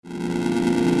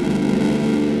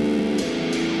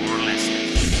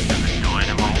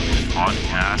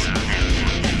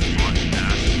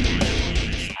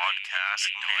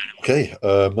Okay,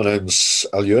 my name's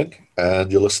Ewing,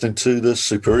 and you're listening to the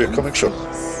Superior Comic Shop. You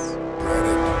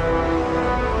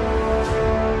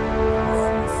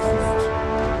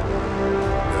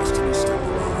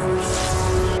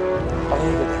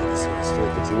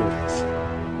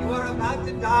are about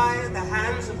to die at the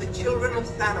hands of the children of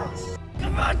Thanos.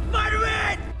 Come on,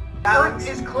 Spider-Man! Earth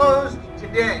is closed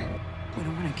today. We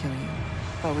don't want to kill you,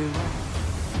 but we will.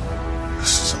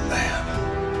 This is a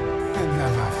man. I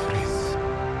never freeze.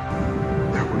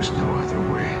 There was no other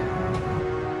way.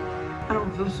 I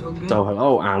don't feel so good. So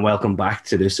hello and welcome back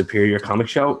to the Superior Comic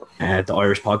Show, the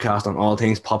Irish podcast on all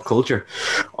things pop culture.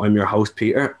 I'm your host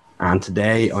Peter, and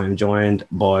today I am joined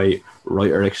by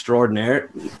writer extraordinaire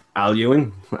Al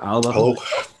Ewing. Al, Hello,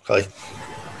 hi.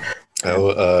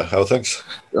 How are things?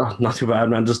 oh, not too bad,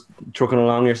 man. Just trucking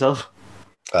along yourself.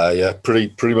 Yeah,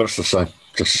 pretty much the same.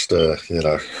 Just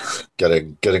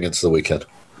getting into the weekend.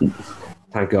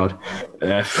 Thank God.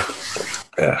 Yeah.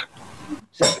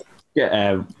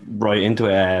 Get right into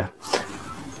it.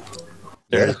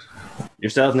 Yeah.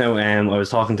 Yourself now. I was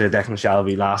talking to Declan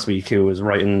Shalvey last week, who was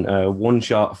writing one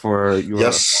shot for your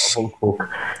Yes. Hulk book.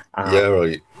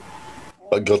 Yeah,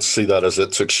 I got to see that as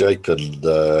it took shape, and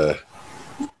I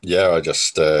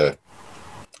just I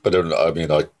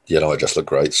just look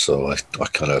great, so I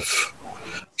kind of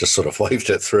just sort of waved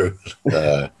it through.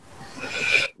 But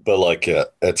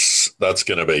that's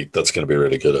gonna be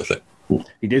really good, I think.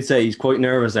 He did say he's quite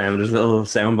nervous. There's a little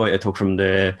soundbite I took from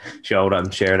the show that I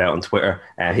shared out on Twitter.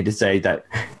 He did say that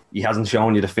he hasn't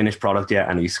shown you the finished product yet,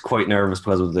 and he's quite nervous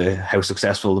because of how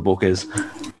successful the book is.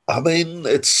 I mean,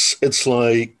 it's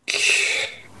like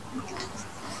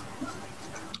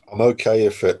I'm okay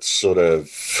if it's sort of,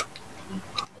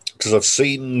 because I've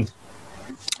seen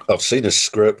his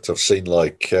script. I've seen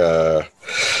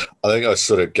I think I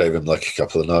sort of gave him like a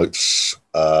couple of notes,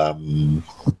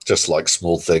 just like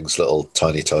small things, little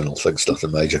tiny tonal things,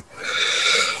 nothing major.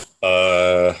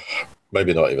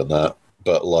 Maybe not even that,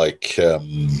 but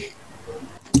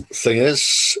thing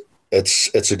is,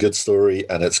 it's a good story,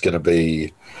 and it's going to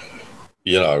be,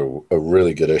 a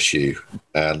really good issue,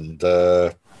 and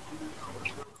the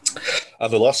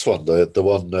last one, the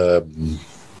one,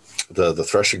 the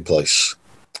threshing place,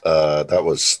 that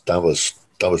was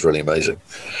really amazing.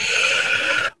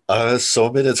 So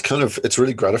I mean, it's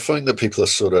really gratifying that people are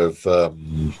sort of,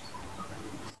 and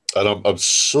I'm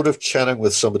sort of chatting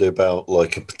with somebody about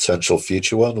like a potential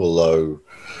future one, although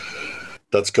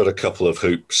that's got a couple of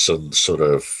hoops and sort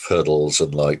of hurdles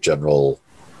and like general.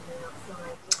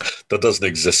 That doesn't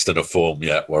exist in a form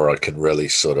yet where I can really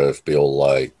sort of be all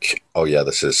like, oh yeah,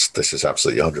 this is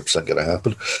absolutely 100% going to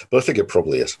happen. But I think it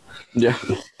probably is. Yeah.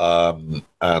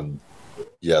 And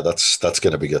yeah, that's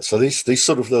going to be good. So these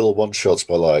sort of little one shots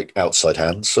by like outside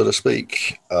hands, so to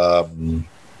speak.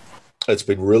 It's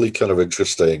been really kind of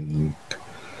interesting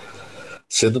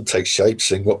seeing them take shape,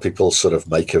 seeing what people sort of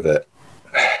make of it,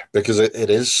 because it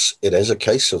is a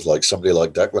case of like somebody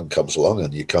like Declan comes along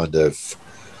and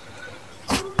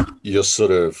you're sort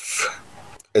of,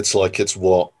 it's like it's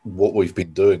what we've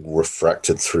been doing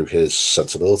refracted through his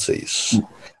sensibilities.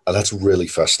 And that's really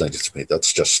fascinating to me.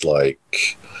 That's just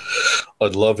like,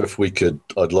 I'd love if we could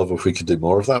do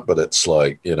more of that, but it's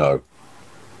like,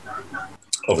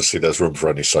 obviously there's room for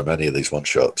only so many of these one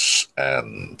shots,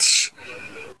 and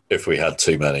if we had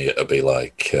too many, it'd be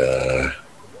like, it'd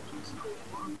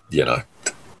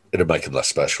make them less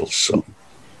special. So,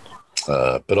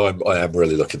 but I am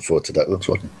really looking forward to that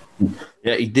one.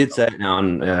 Yeah, he did say it now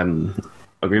on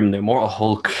Agreement, the Immortal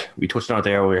Hulk. We touched on it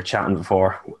there when we were chatting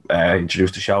before,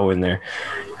 introduced the show in there.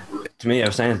 To me, I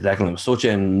was saying to Declan, it was such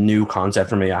a new concept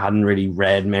for me. I hadn't really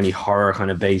read many horror kind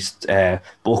of based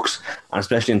books, and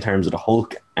especially in terms of the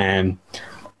Hulk. I've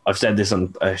said this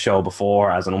on a show before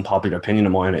as an unpopular opinion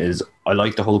of mine, is I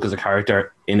like the Hulk as a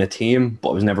character in a team, but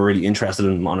I was never really interested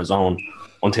in him on his own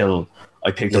until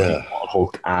I picked up the Immortal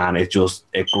Hulk, and it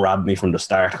grabbed me from the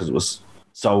start because it was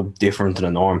so different to the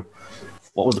norm.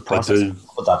 What was the process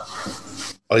with that?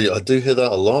 I do hear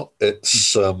that a lot.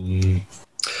 It's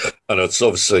and it's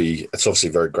obviously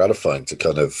very gratifying to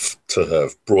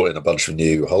have brought in a bunch of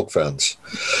new Hulk fans,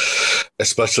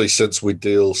 especially since we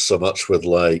deal so much with,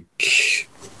 like,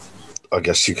 I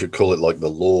guess you could call it like the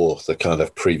lore, the kind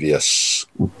of previous,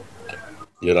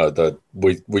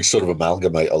 we sort of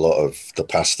amalgamate a lot of the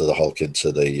past of the Hulk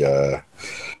into the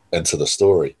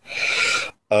story.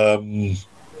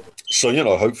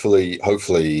 So,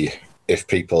 hopefully if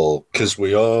people, because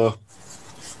we are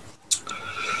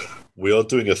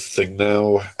doing a thing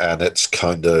now, and it's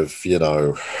kind of,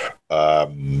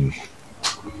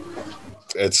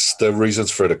 it's the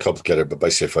reasons for it are complicated, but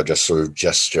basically if I just sort of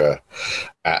gesture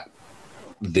at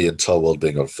the entire world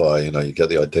being on fire. You get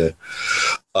the idea.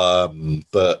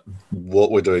 But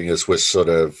what we're doing is we're sort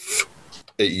of,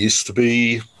 it used to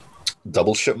be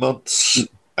double ship months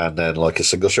and then like a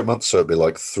single ship month. So it'd be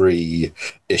like 3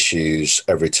 issues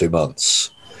every 2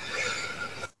 months.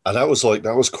 And that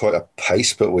was quite a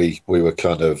pace, but we were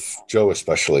kind of, Joe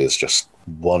especially is just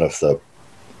one of the,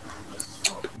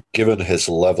 given his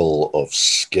level of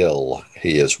skill,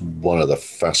 he is one of the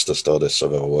fastest artists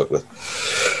I've ever worked with.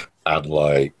 And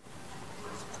like,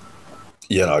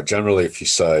 generally if you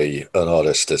say an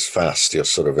artist is fast, you're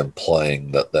sort of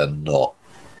implying that they're not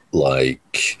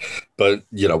but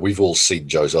we've all seen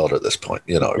Joe's art at this point,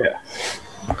 Yeah.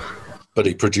 But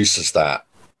he produces that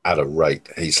at a rate.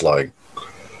 He's like,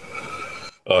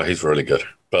 oh, he's really good.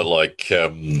 But like,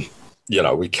 we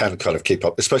can kind of keep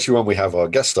up, especially when we have our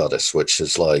guest artists, which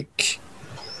is like,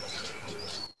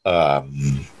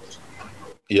 anytime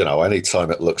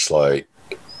it looks like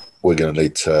we're going to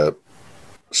need to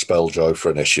spell Joe for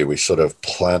an issue, we sort of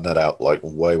plan that out like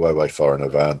way, way, way far in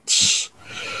advance.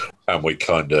 And we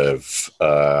kind of,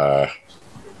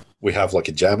 we have like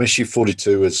a jam issue.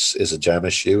 42 is a jam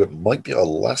issue. It might be our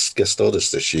last guest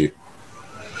artist issue.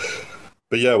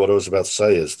 But yeah, what I was about to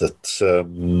say is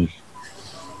that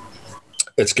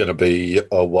it's going to be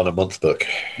a 1 a month book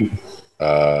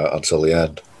until the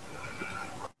end.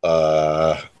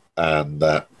 And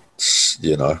that's,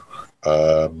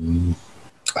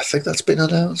 I think that's been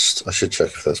announced. I should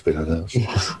check if that's been announced.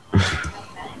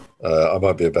 I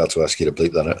might be about to ask you to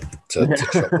bleep that out, to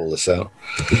check all this out.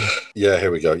 Yeah, here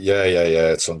we go. Yeah.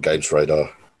 It's on Games Radar.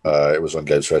 It was on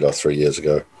Games Radar 3 years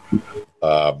ago.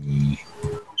 3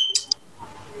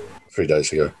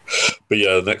 days ago. But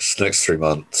yeah, the next 3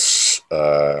 months,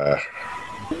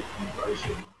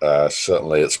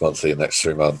 certainly it's monthly, next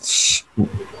 3 months.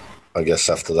 I guess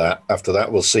after that,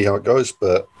 we'll see how it goes.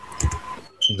 But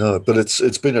no, but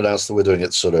it's been announced that we're doing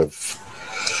it sort of.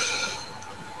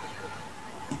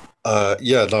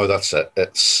 That's it.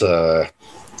 It's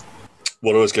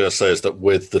what I was going to say is that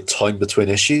with the time between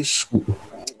issues,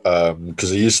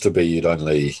 because it used to be you'd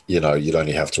only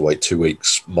have to wait 2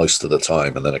 weeks most of the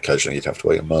time, and then occasionally you'd have to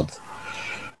wait a month.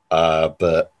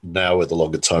 But now with the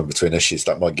longer time between issues,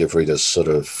 that might give readers sort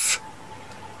of,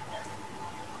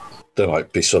 they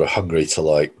might be sort of hungry to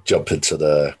like jump into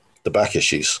the back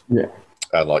issues. Yeah.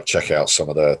 And like check out some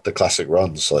of the classic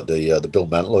runs, like the Bill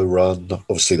Mantlo run.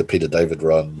 Obviously, the Peter David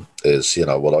run is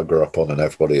what I grew up on, and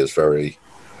everybody is very.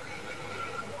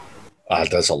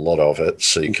 There's a lot of it,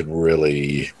 so you can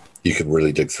really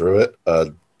dig through it.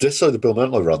 Ditto the Bill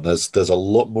Mantlo run. There's a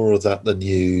lot more of that than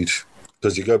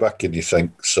because you go back and you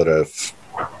think like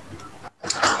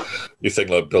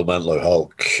Bill Mantlo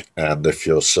Hulk, and if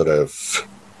you're sort of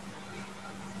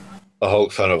a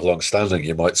Hulk fan of long standing,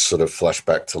 you might sort of flash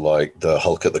back to like the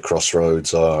Hulk at the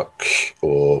Crossroads arc,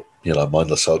 or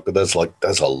Mindless Hulk. But there's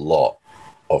a lot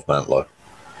of Mantlo,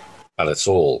 and it's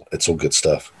all good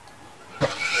stuff.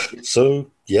 So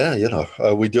yeah, I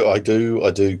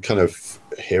do kind of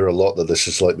hear a lot that this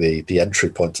is like the entry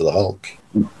point to the Hulk.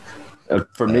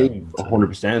 For me,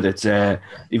 100%. It's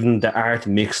even the art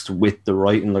mixed with the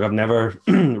writing. Like I've never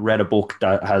read a book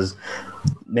that has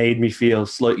made me feel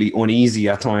slightly uneasy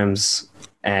at times,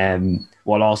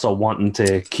 while also wanting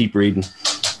to keep reading.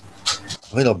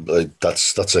 I mean,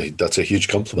 that's a huge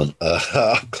compliment.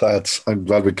 I'm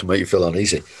glad we can make you feel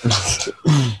uneasy.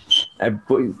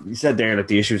 But you said there that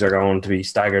the issues are going to be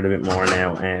staggered a bit more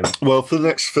now. Well, for the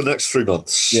next 3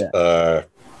 months, yeah.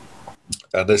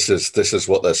 And this is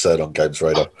what they said on Games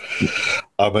Radar.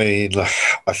 I mean,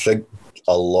 I think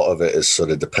a lot of it is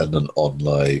sort of dependent on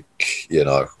like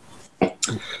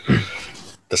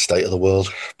the state of the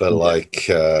world, but like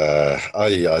I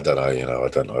don't know, I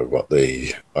don't know what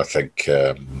I think.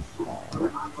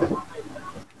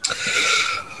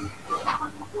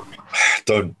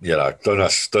 Don't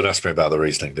ask me about the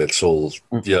reasoning. It's all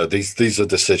these are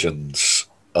decisions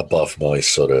above my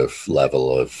sort of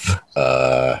level of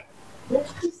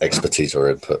expertise or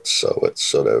input, so it's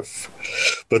sort of,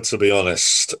 but to be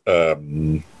honest,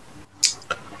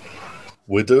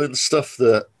 we're doing stuff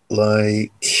that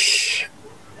like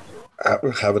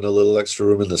having a little extra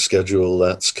room in the schedule,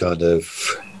 that's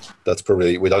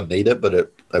probably, we don't need it, but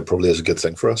it probably is a good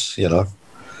thing for us,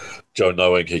 Joe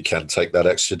knowing he can take that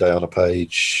extra day on a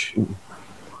page, he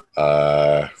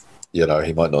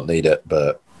might not need it,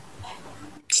 but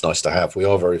it's nice to have. We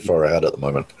are very far ahead at the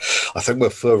moment. I think we're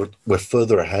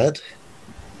further ahead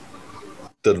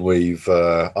than we've.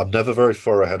 I'm never very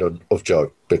far ahead of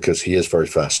Joe because he is very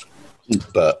fast.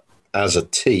 But as a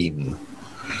team,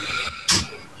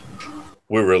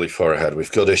 we're really far ahead. We've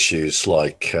got issues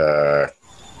like,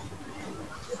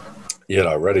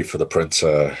 ready for the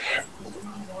printer,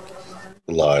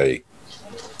 like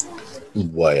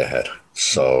way ahead.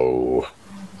 So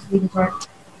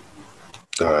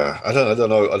I don't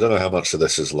know how much of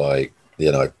this is like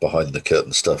behind the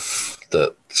curtain stuff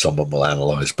that someone will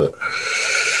analyze, but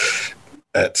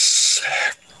it's.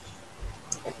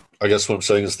 I guess what I'm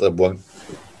saying is that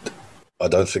I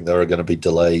don't think there are going to be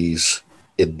delays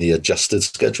in the adjusted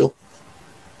schedule.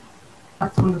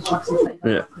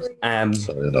 Yeah.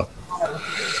 So,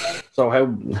 So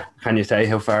how can you say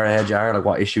how far ahead you are? Like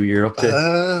what issue you're up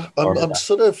to? I don't know. I'm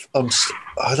starting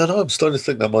to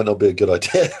think that might not be a good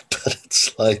idea, but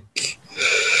it's like,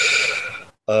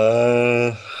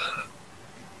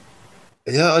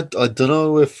 yeah, I don't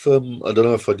know if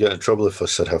I'd get in trouble if I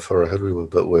said how far ahead we were,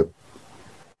 but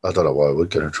I don't know why I would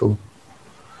get in trouble.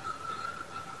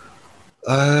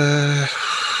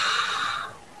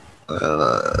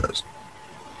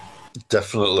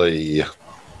 Definitely.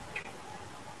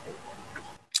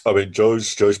 I mean,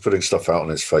 Joe's putting stuff out on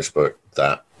his Facebook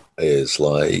that is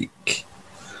like,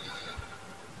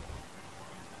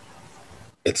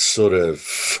 it's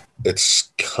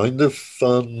kind of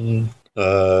fun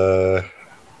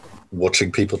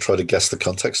watching people try to guess the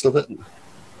context of it.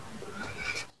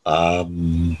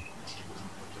 And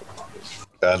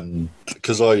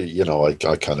because I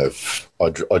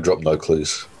drop no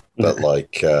clues, but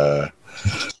like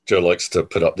Joe likes to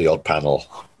put up the odd panel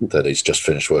that he's just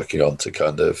finished working on to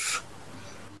kind of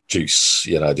juice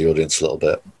the audience a little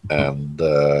bit, and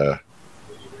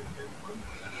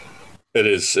it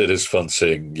is fun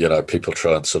seeing people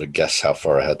try and sort of guess how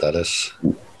far ahead that is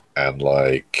and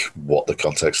like what the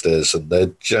context is, and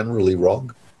they're generally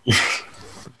wrong.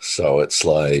 So it's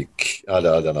like I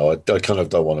don't know. I kind of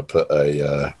don't want to put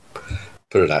an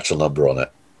actual number on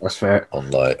it. That's fair.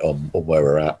 On where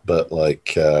we're at, but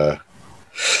like, and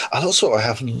also I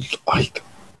have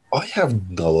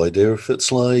no idea if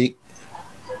it's like.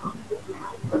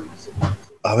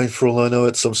 I mean, for all I know,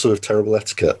 it's some sort of terrible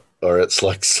etiquette, or it's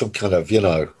like some kind of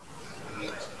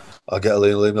I'll get a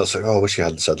little email saying, "Oh, I wish you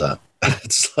hadn't said that."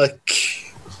 It's like.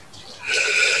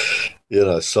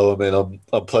 So I mean,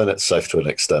 I'm playing it safe to an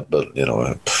extent, but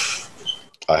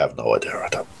I have no idea. I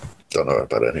don't know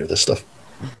about any of this stuff.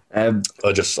 I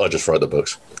just write the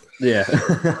books. Yeah.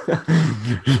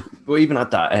 But even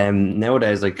at that,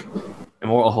 nowadays, like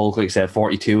Immortal Hulk, like I said,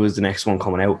 42 is the next one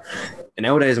coming out. And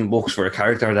nowadays in books, for a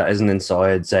character that isn't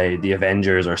inside, say, the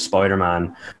Avengers or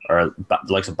Spider-Man or the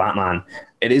likes of Batman,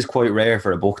 it is quite rare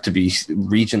for a book to be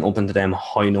reaching up into them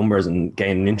high numbers and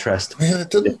gaining interest. Yeah,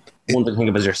 one to think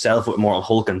of as yourself with Immortal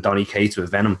Hulk and Donny Cates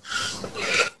with Venom.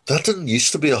 That didn't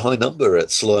used to be a high number.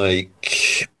 It's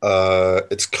like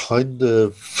it's kind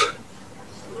of,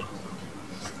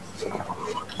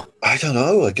 I don't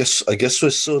know. I guess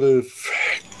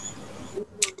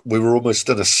we were almost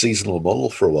in a seasonal model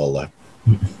for a while there.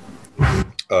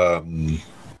 And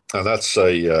that's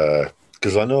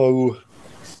because I know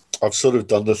I've sort of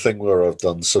done the thing where I've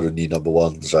done sort of new number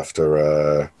ones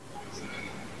after.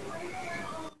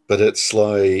 But it's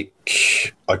like,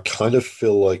 I kind of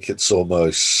feel like it's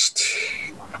almost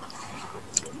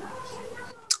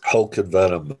Hulk and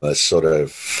Venom as sort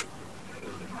of,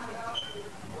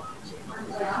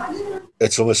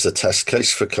 it's almost a test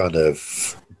case for kind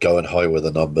of going high with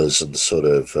the numbers and sort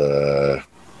of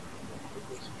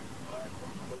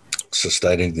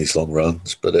sustaining these long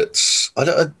runs. But it's, on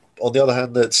the other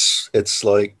hand, it's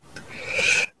like,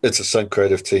 it's the same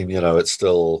creative team, it's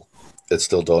still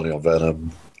Donny on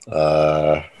Venom.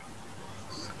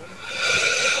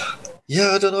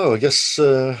 Yeah, I don't know. I guess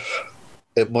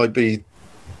it might be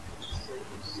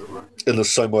in the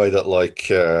same way that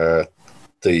like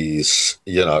these,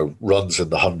 runs in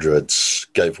the hundreds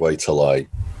gave way to like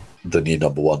the new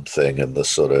number one thing and the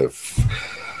sort of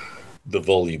the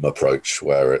volume approach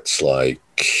where it's like,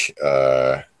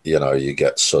 you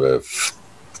get sort of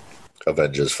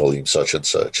Avengers volume such and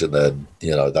such, and then,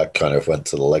 that kind of went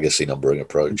to the legacy numbering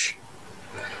approach.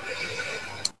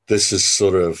 This is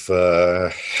sort of,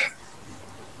 I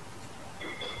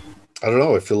don't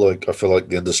know. I feel like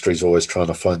the industry's always trying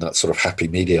to find that sort of happy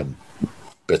medium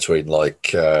between like,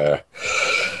 keeping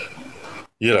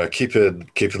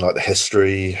like the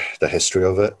history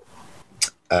of it,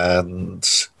 and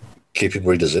keeping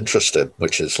readers interested,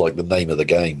 which is like the name of the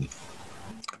game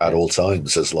at all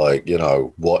times. Is like,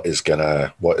 what is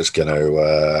gonna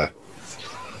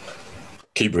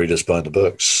keep readers buying the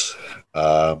books.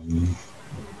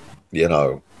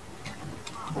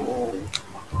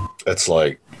 It's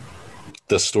like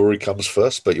the story comes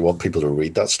first, but you want people to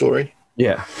read that story.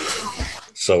 Yeah.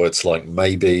 So it's like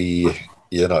maybe,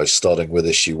 starting with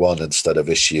issue 1 instead of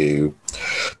issue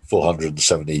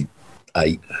 478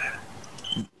 8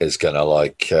 is going to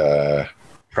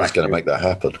make that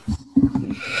happen.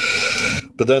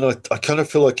 But then I kind of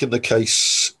feel like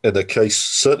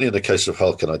certainly in the case of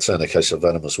Hulk, and I'd say in the case of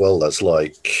Venom as well, there's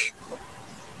like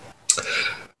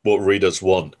what readers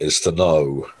want is to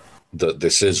know that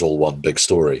this is all one big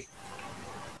story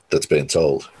that's being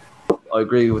told. I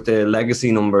agree with the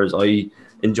legacy numbers. I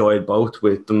enjoyed both,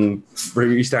 with them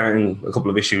restarting a couple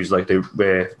of issues like the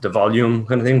volume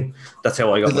kind of thing. That's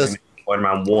how I got my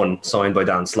Spider-Man 1 signed by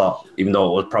Dan Slott, even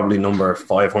though it was probably number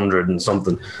 500 and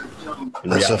something.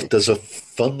 There's a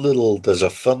fun little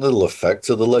effect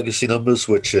to the legacy numbers,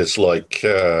 which is like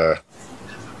at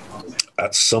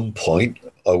some point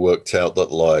I worked out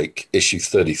that like issue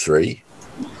 33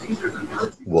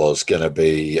 was going to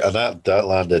be, and that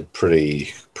landed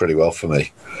pretty well for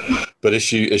me. But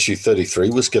issue 33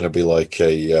 was going to be like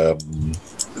a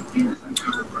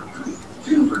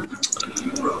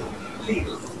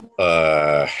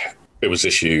it was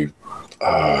issue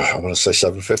I want to say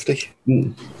 750.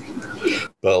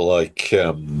 But like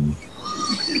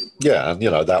yeah, and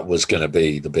that was going to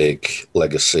be the big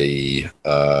legacy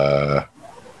or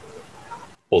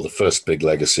the first big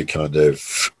legacy kind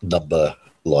of number,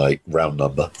 like round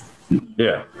number.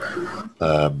 Yeah.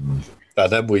 And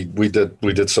then we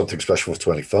did something special for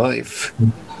 25.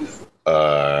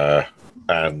 And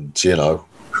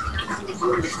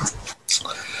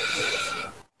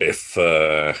if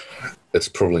it's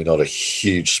probably not a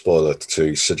huge spoiler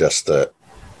to suggest that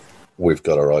we've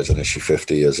got our eyes on issue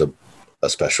 50 as a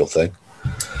special thing.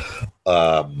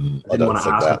 I don't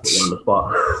think that's... Put you on the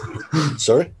spot.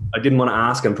 Sorry? I didn't want to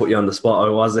ask and put you on the spot.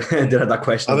 I did have that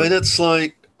question. I mean, it's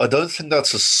like, I don't think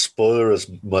that's a spoiler as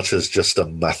much as just a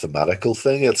mathematical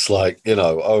thing. It's like,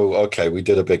 oh, okay, we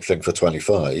did a big thing for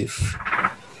 25.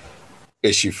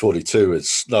 Issue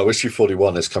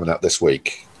 41 is coming out this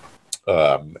week.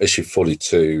 Issue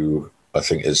 42, I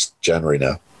think, is January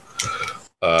now.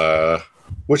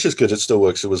 Which is good. It still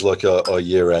works. It was like a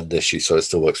year-end issue, so it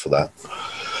still works for that.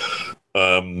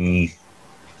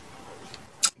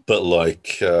 But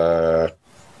like,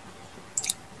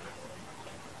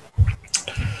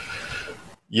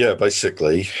 yeah,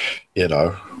 basically,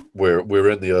 we're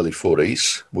in the early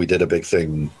 40s. We did a big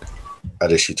thing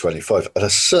at issue 25. At a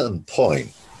certain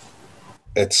point,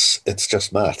 it's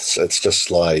just maths. It's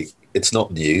just like, it's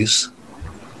not news.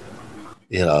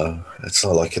 It's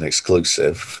not like an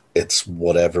exclusive. It's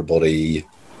what everybody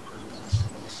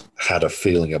had a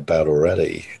feeling about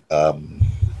already.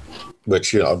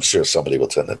 Which I'm sure somebody will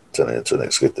turn it into an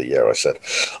exclusive. Yeah, I said,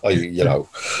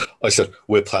 I said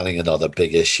we're planning another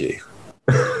big issue.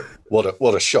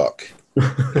 What a shock!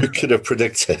 Who could have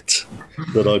predicted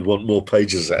that I'd want more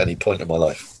pages at any point in my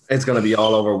life? It's going to be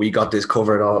all over. We got this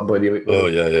covered all by the. Oh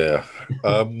yeah.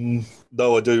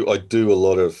 No, I do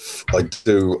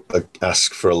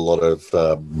ask for a lot of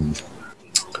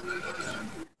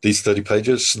these 30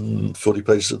 pages and 40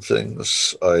 pages of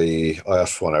things. I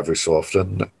ask for one every so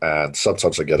often, and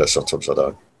sometimes I get it, sometimes I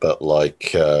don't. But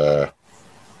like the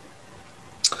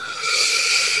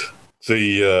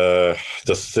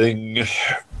thing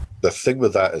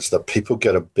with that is that people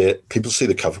see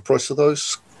the cover price of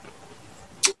those,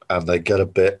 and they get a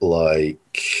bit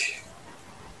like.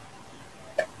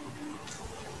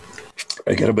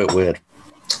 I get a bit weird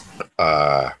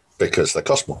because they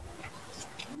cost more.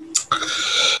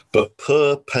 But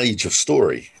per page of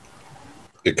story,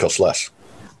 it costs less.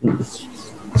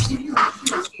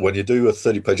 When you do a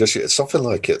 30-page issue, it's something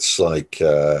like four.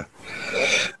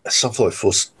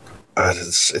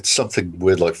 It's something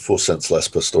weird like 4 cents less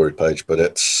per story page, but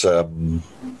it's.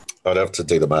 I'd have to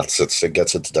do the maths. It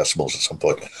gets into decimals at some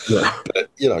point. Yeah.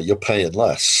 But you're paying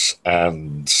less,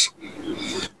 and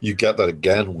you get that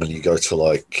again when you go to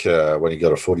when you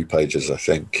go to 40 pages, I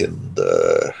think, and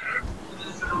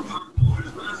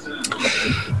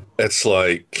it's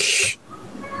like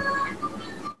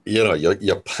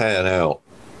you're paying out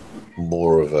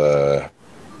more at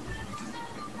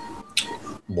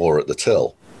the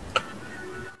till,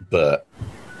 but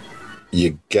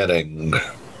you're getting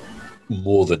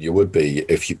more than you would be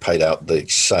if you paid out the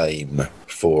same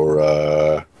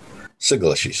for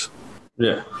single issues.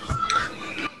 Yeah,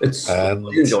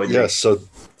 so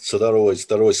that always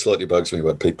slightly bugs me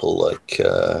when people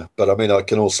but I mean, I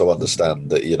can also understand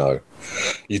that you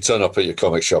turn up at your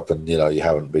comic shop and you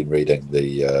haven't been reading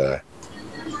the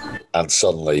and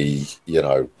suddenly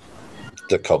the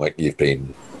comic you've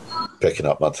been picking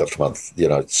up month after month,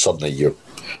 suddenly you've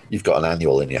got an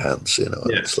annual in your hands, and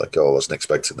it's like, oh, I wasn't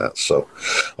expecting that. So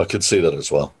I could see that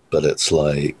as well. But it's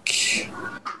like,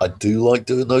 I do like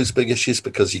doing those big issues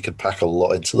because you can pack a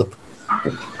lot into them.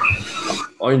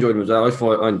 I enjoyed them as well. I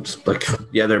find I'm just, like,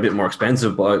 yeah, they're a bit more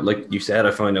expensive, but like you said,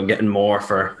 I find I'm getting more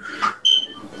for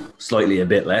slightly a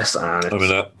bit less. And I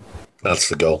mean, that's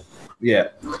the goal. yeah,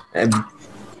 but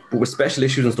with special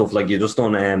issues and stuff, like you just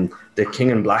done the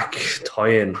King in Black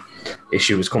tie-in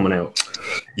issue is coming out.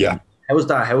 Yeah. How is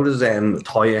that? How does how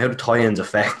do tie-ins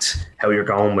affect how you're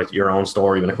going with your own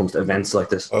story when it comes to events like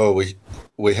this? Oh,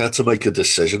 we had to make a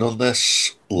decision on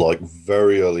this like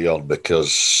very early on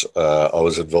because I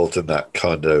was involved in that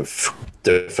kind of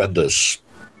Defenders.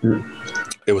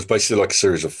 It was basically like a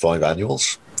series of 5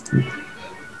 annuals,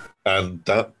 and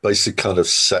that basically kind of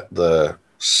set the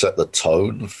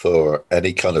tone for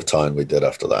any kind of time we did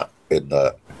after that. In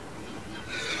that,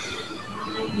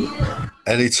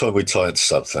 anytime we tie into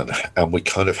something, and we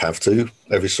kind of have to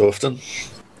every so often,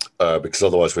 because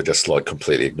otherwise we're just like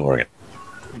completely ignoring it.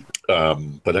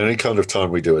 But any kind of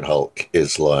time we do in Hulk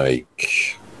is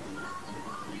like,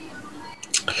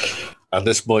 and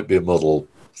this might be a model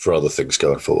for other things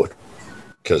going forward.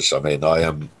 Because I mean, I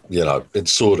am, in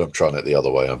Sword, I'm trying it the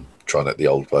other way. I'm trying it the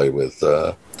old way with,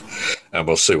 and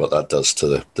we'll see what that does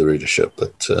to the readership.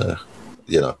 But those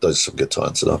are some good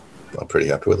times, and I'm pretty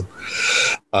happy with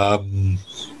them.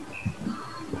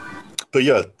 But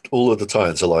yeah, all of the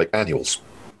tie-ins are like annuals.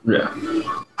 Yeah.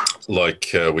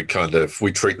 Like we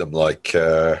treat them like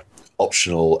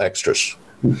optional extras,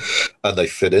 and they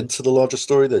fit into the larger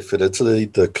story. They fit into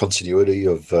the continuity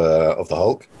of the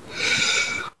Hulk,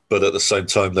 but at the same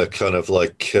time, they're kind of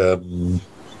like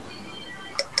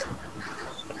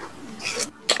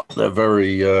they're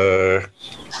very they're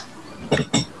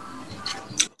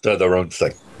their own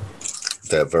thing.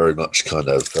 They're very much kind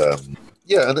of and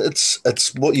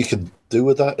it's what you can do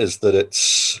with that is that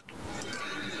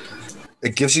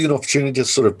it gives you an opportunity to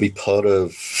sort of be part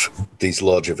of these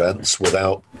large events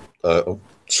without.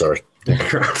 Sorry.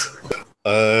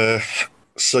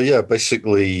 So yeah,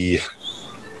 basically,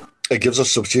 it gives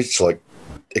us an opportunity to like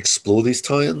explore these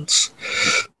tie-ins,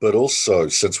 but also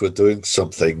since we're doing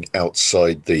something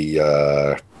outside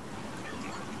the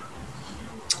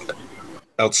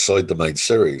main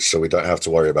series, so we don't have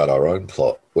to worry about our own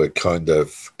plot.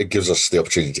 It gives us the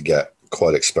opportunity to get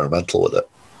quite experimental with it.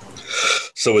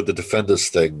 So with the Defenders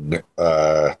thing,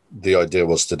 the idea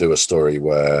was to do a story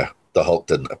where the Hulk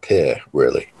didn't appear,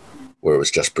 really, where it was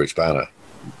just Bruce Banner.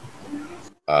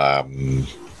 And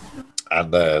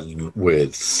then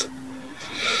with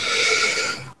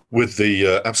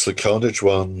the Absolute Carnage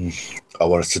one, I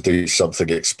wanted to do something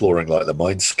exploring like the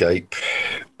Mindscape,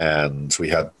 and we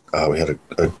had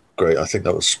a great, I think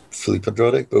that was Philippe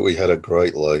Andrade, but we had a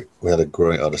great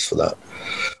artist for that.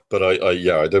 But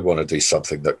I did want to do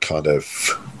something that kind of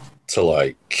to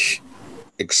like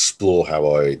explore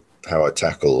how I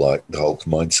tackle like the Hulk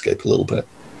Mindscape a little bit.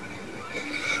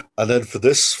 And then for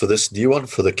this new one,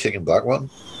 for the King in Black one,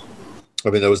 I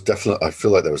mean, I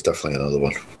feel like there was definitely another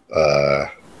one.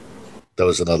 There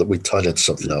was another. We tied into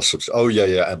something else. Oh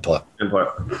yeah, Empire.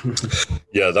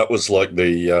 Yeah, that was like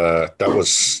that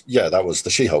was the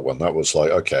She-Hulk one. That was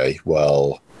like, okay,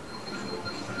 well,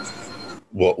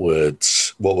 what would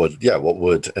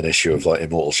an issue of like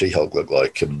Immortal She-Hulk look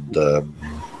like, and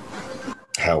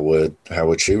how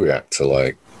would she react to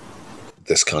like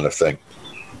this kind of thing?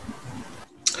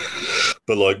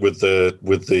 But like with the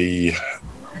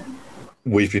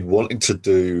we've been wanting to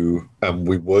do, and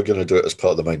we were going to do it as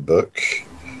part of the main book,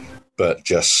 but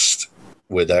just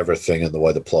with everything and the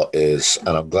way the plot is,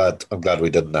 and I'm glad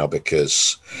we didn't now,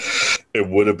 because it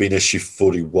would have been issue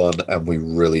 41, and we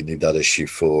really need that issue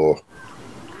for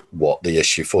what the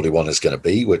issue 41 is going to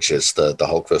be, which is the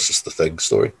Hulk versus the Thing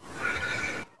story.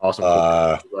 Awesome.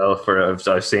 Well,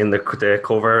 I've seen the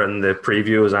cover and the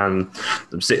previews, and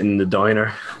them sitting in the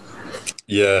diner.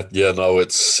 Yeah, no,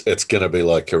 it's going to be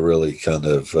like a really kind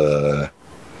of. I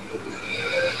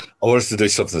wanted to do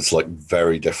something that's like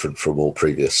very different from all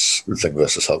previous Thing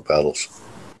versus Hulk battles,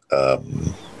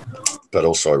 but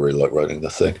also I really like writing the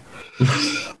Thing.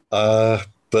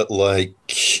 But like,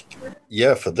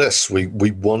 yeah, for this we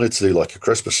wanted to do like a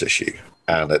Christmas issue,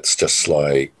 and it's just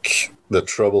like the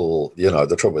trouble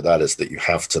with that is that you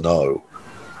have to know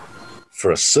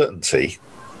for a certainty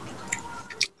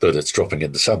that it's dropping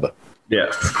in December.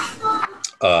 Yeah.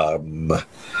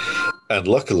 And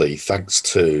luckily, thanks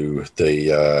to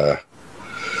the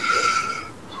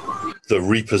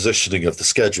repositioning of the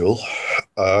schedule,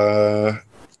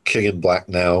 King in Black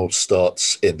now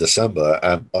starts in December,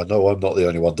 and I know I'm not the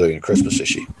only one doing a Christmas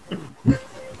issue.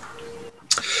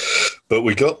 But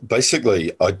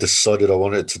I decided I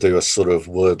wanted to do a sort of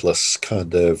wordless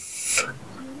kind of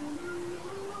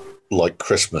like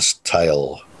Christmas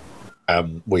tale.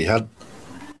 We had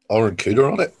Aaron Kuder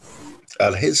on it,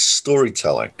 And his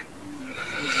storytelling,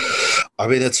 I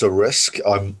mean, it's a risk.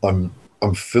 I'm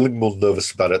feeling more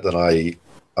nervous about it than I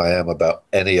am about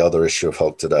any other issue of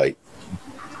Hulk today,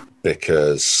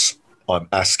 because I'm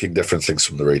asking different things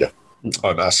from the reader.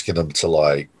 I'm asking them to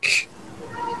like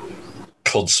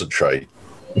concentrate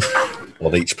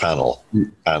on each panel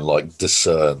and like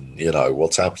discern,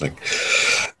 what's happening.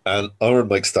 And Aaron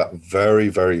makes that very,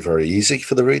 very, very easy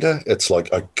for the reader. It's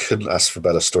like I couldn't ask for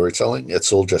better storytelling.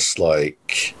 It's all just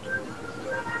like,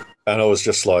 and I was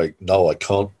just like, no, I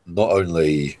can't. Not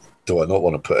only do I not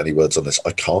want to put any words on this,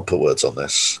 I can't put words on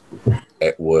this.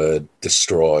 It would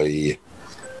destroy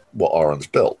what Aaron's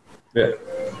built. Yeah.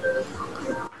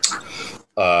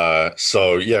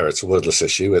 So yeah, it's a wordless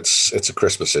issue. It's a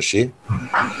Christmas issue.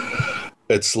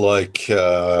 It's like,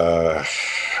 and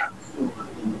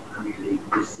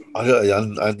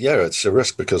yeah, it's a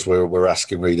risk because we're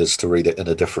asking readers to read it in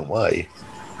a different way,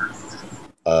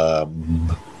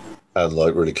 and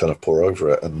like really kind of pour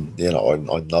over it. And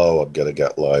I know I'm gonna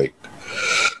get like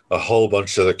a whole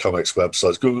bunch of the comics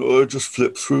websites going, oh, I just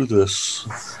flipped through this,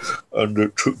 and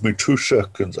it took me 2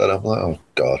 seconds, and I'm like, oh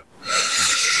god.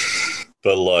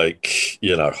 But like,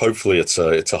 hopefully it's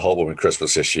a heartwarming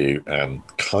Christmas issue, and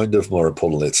kind of more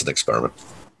importantly, it's an experiment.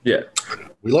 Yeah,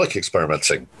 we like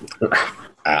experimenting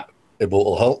at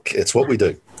Immortal Hulk. It's what we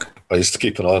do. I used to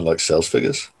keep an eye on like sales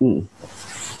figures, and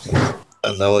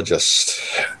now I just,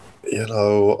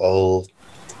 I'll,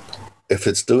 if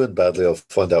it's doing badly, I'll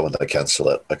find out when they cancel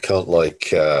it. I can't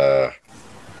like, I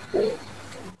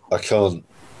can't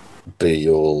be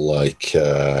all like.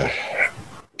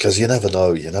 Because you never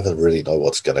know. You never really know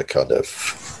what's going to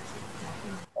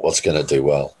do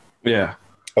well. Yeah,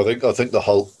 I think the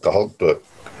Hulk book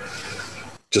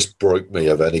just broke me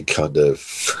of any kind of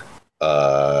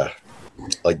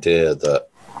idea that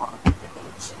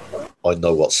I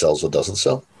know what sells or doesn't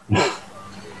sell.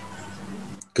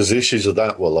 Because the issues of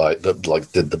that were like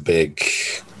did the big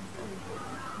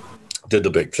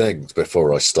things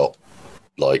before I stopped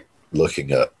like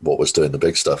looking at what was doing the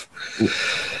big stuff.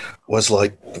 Was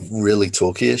like really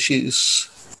talky issues,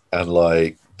 and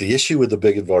like the issue with the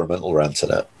big environmental rant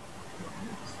in it.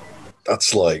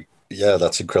 That's like, yeah,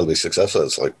 that's incredibly successful.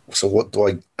 It's like, so what do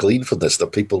I glean from this?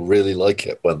 That people really like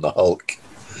it when the Hulk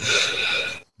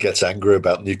gets angry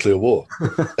about nuclear war.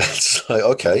 It's like,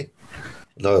 okay,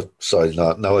 no, sorry,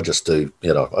 no, I just do,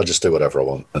 I just do whatever I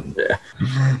want. And yeah.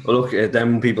 Well, look,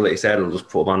 them people that you said will just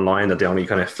put them online that they only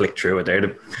kind of flick through it.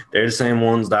 They're the same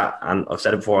ones that, and I've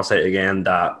said it before, I'll say it again,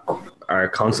 that are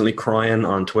constantly crying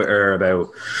on Twitter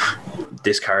about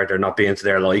this character not being to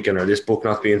their liking or this book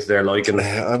not being to their liking.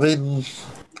 I mean,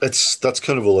 that's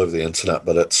kind of all over the internet,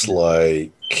 but it's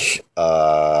like,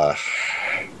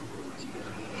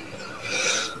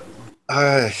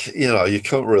 you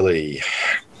can't really.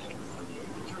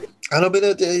 And I mean,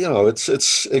 it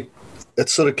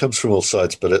sort of comes from all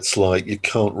sides, but it's like you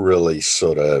can't really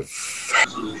sort of.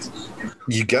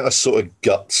 You get a sort of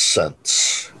gut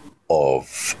sense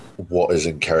of what is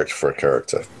in character for a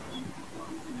character,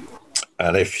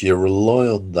 and if you rely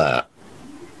on that,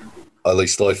 at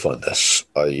least I find this.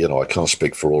 I can't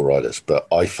speak for all writers, but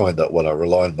I find that when I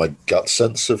rely on my gut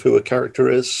sense of who a character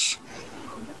is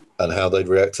and how they'd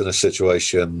react in a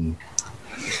situation.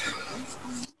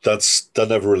 That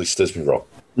never really steers me wrong.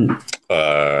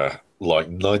 Like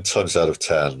 9 times out of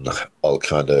 10, I'll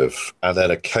kind of, and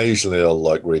then occasionally I'll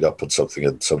like read up on something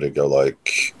and somebody go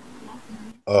like,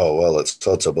 oh, well, it's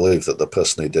hard to believe that the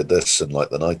person who did this in like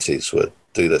the 90s would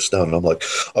do this now. And I'm like,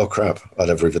 oh crap, I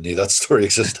never even knew that story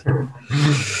existed.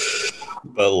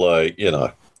 But like,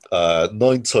 9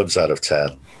 times out of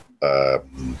 10, I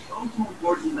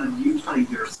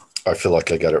feel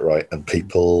like I get it right, and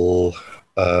people,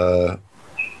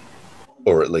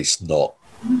 or at least not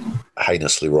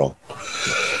heinously wrong.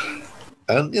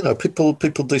 And people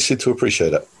do seem to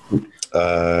appreciate it.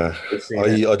 I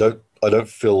don't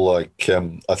feel like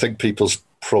I think people's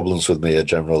problems with me are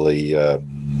generally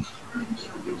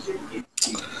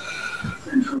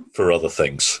for other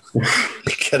things.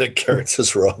 Getting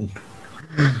characters wrong.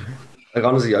 Like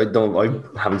honestly, I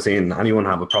haven't seen anyone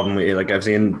have a problem with it. Like I've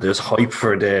seen there's hype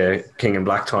for the King in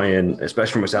Black tie-in,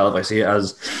 especially for myself. I see it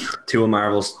as two of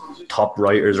Marvel's top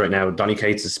writers right now. Donny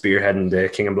Cates is spearheading the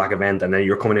King in Black event, and then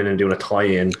you're coming in and doing a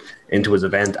tie-in into his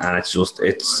event, and it's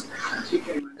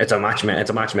a match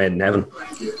made in heaven.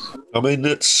 I mean,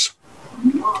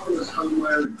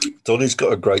 Donny's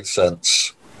got a great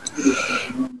sense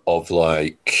of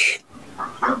like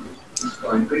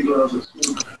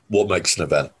what makes an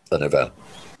event an event.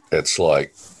 It's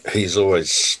like he's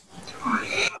always.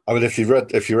 I mean, if you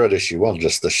read issue 1,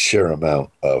 just the sheer amount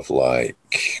of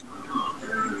like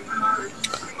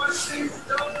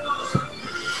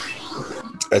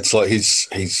it's like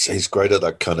he's great at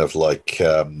that kind of like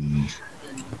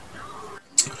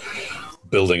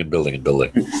building and building and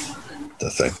building the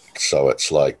thing. So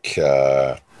it's like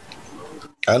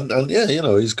and yeah, you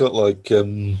know, he's got like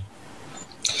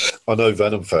I know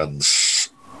Venom fans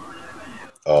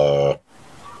are,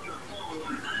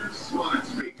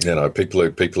 you know, people who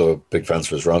are big fans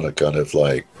of his run are kind of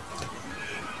like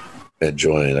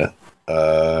enjoying it.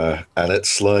 And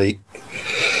it's like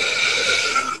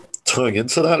tying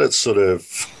into that, it's sort of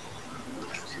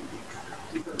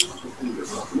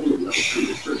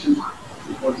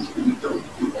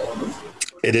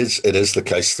it is the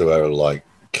case that where like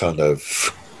kind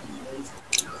of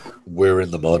we're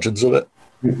in the margins of it.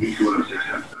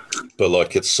 But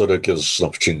like it sort of gives us an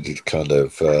opportunity to kind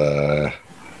of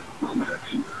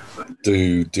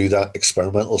do that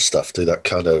experimental stuff, do that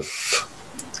kind of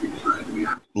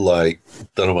like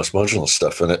that almost marginal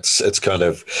stuff. And it's kind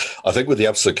of, I think with the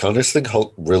Absolute Carnage thing,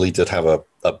 Hulk really did have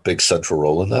a big central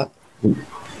role in that.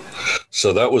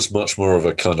 So that was much more of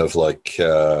a kind of like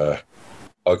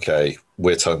okay,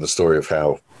 we're telling the story of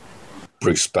how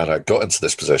Bruce Banner got into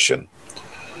this position.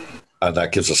 And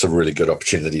that gives us a really good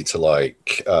opportunity to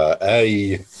like,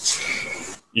 you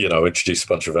know, introduce a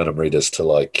bunch of Venom readers to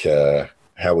like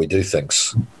how we do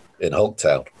things in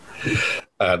Hulktown.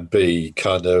 And B,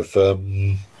 kind of,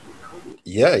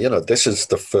 yeah, you know, this is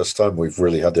the first time we've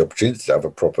really had the opportunity to have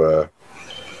a proper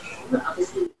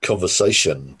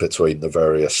conversation between the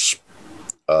various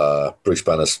Bruce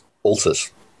Banner's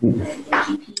alters,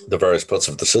 the various parts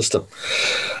of the system.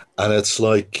 And it's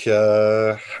like...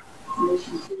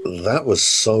 that was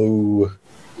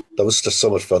just so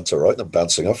much fun to write them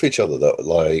bouncing off each other that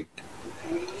like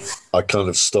I kind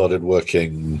of started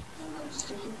working,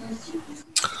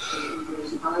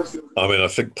 I mean, I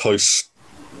think post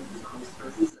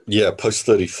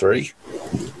 33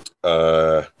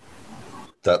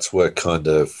 that's where kind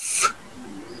of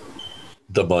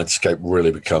the Mindscape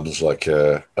really becomes like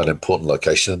an important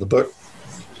location in the book,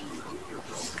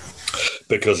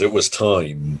 because it was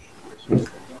time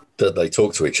that they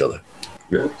talk to each other.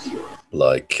 Yeah.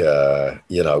 Like,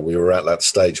 you know, we were at that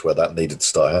stage where that needed to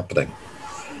start happening.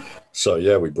 So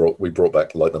yeah, we brought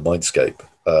back like the Mindscape,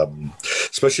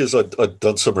 especially as I'd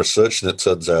done some research, and it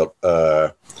turns out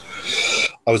I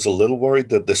was a little worried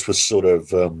that this was sort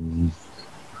of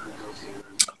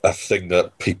a thing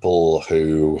that people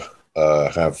who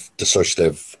have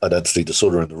dissociative identity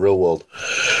disorder in the real world,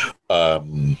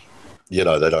 you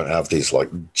know, they don't have these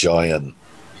like giant,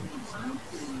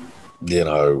 you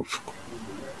know,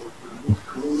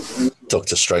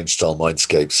 Doctor Strange style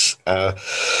mindscapes,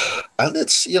 and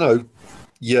it's, you know,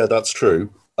 yeah, that's true,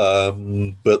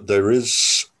 but there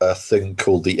is a thing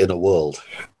called the inner world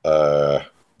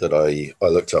that I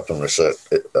looked up and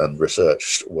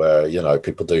researched, where, you know,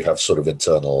 people do have sort of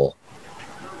internal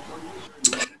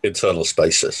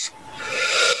spaces.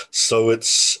 So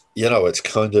it's, you know, it's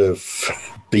kind of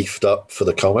beefed up for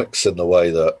the comics in the way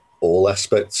that all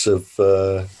aspects of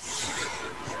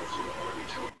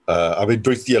I mean,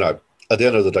 Bruce, you know, at the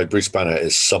end of the day, Bruce Banner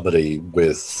is somebody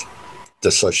with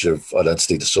dissociative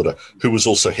identity disorder who was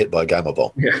also hit by a gamma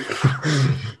bomb. Yeah.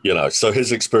 You know, so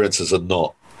his experiences are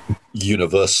not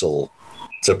universal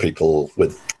to people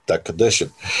with that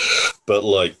condition. But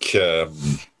like,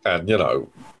 and you know,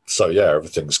 so yeah,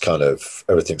 everything's kind of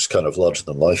larger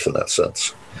than life in that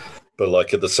sense. But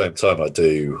like at the same time, I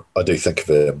do think of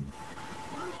him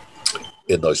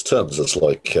in those terms as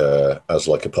like a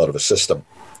part of a system.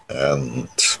 And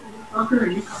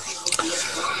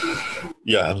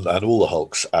yeah, and all the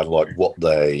Hulks and like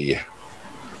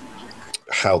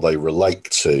how they relate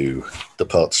to the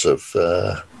parts of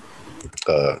a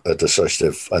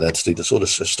dissociative identity disorder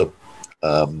system.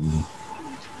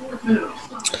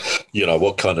 You know,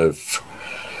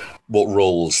 what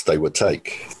roles they would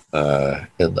take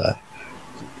in that.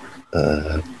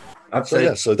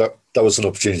 So that was an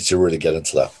opportunity to really get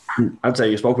into that. I'd say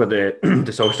you spoke about the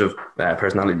dissociative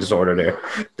personality disorder there.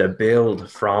 The build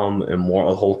from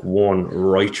Immortal Hulk 1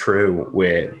 right through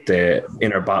with the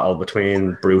inner battle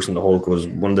between Bruce and the Hulk was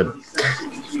one of the...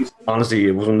 Honestly,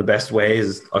 it was one of the best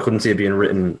ways. I couldn't see it being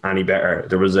written any better.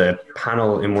 There was a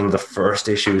panel in one of the first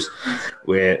issues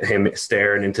with him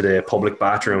staring into the public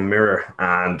bathroom mirror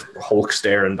and Hulk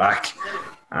staring back.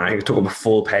 And he took up a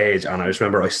full page, and I just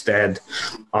remember I stayed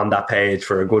on that page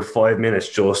for a good 5 minutes,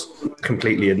 just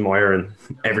completely admiring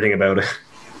everything about it.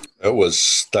 That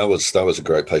was a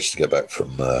great page to get back from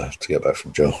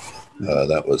Joe.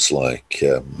 That was like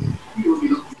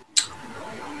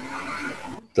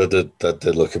that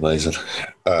did look amazing.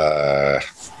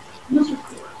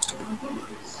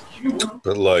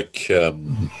 But like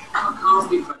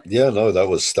Yeah, no, that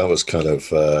was kind of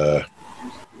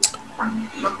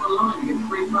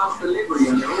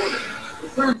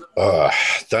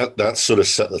that sort of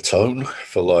set the tone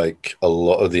for like a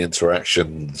lot of the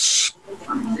interactions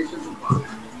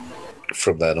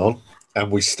from then on,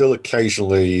 and we still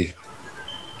occasionally.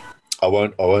 I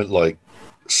won't like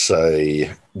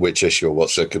say which issue or what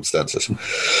circumstances,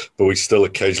 but we still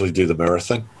occasionally do the mirror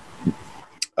thing.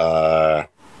 And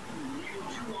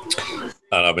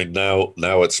I mean now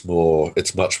it's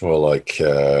much more like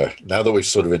now that we've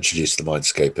sort of introduced the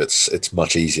mindscape, it's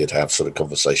much easier to have sort of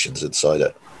conversations inside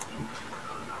it.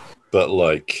 But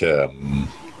like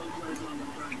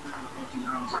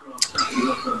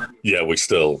yeah, we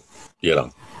still, you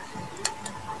know,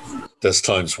 there's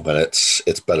times when it's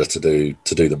better to do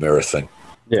the mirror thing,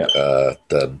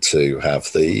 than to have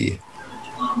the,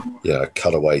 you know,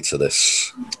 cut away to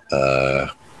this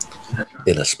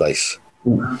inner space.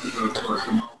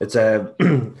 It's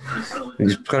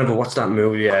it's kind of a, what's that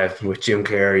movie with Jim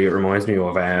Carrey? It reminds me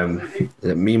of is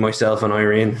it Me, Myself, and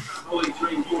Irene?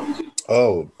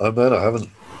 Oh man,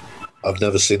 I've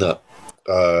never seen that.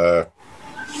 I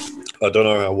don't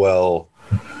know how well.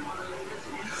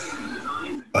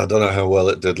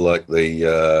 It did like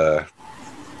it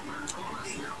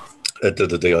did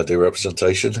the DID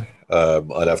representation.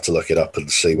 I'd have to look it up and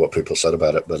see what people said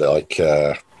about it. But like,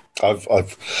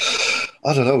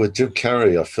 I don't know, with Jim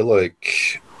Carrey, I feel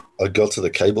like I got to the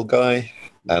Cable Guy,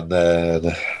 and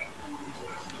then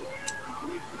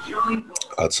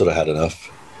I'd sort of had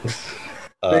enough.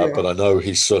 But I know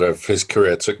his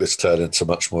career took this turn into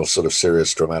much more sort of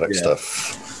serious, dramatic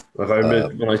stuff. Like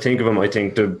when I think of him, I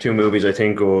think the two movies I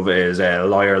think of is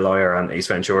Liar, Liar and Ace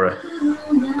Ventura.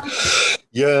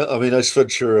 Yeah, I mean, Ace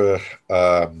Ventura,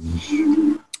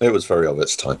 it was very of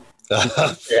its time. Yeah.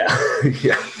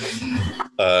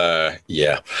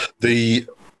 The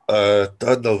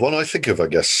one I think of, I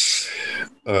guess,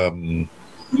 I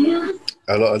don't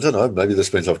know, maybe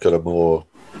this means I've got a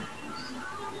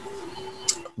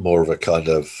more of a kind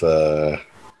of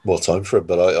more time for it,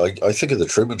 but I think of the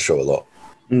Truman Show a lot.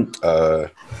 And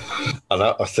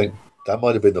I think that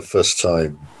might have been the first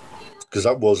time, because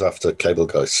that was after Cable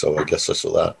Guy, so I guess I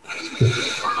saw that.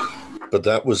 But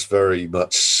that was very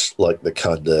much like the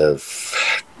kind of,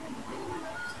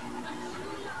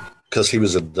 because he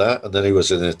was in that, and then he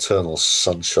was in Eternal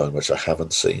Sunshine, which I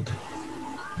haven't seen.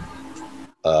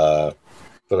 But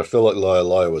I feel like Liar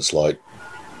Liar was like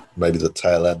maybe the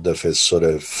tail end of his sort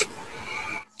of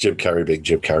Jim Carrey being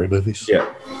Jim Carrey movies.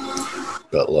 Yeah.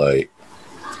 But like,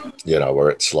 you know, where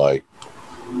it's like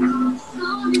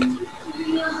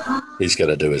he's going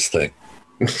to do his thing.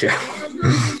 Yeah.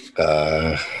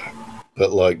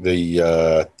 But like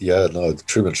the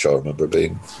Truman Show, I remember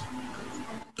being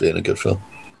a good film.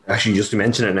 Actually, just to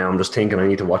mention it now, I'm just thinking I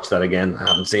need to watch that again. I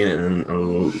haven't seen it in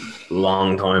a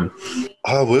long time.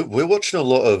 We're watching a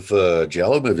lot of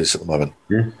giallo movies at the moment.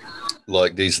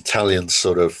 Like these Italian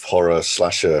sort of horror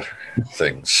slasher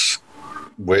things,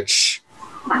 which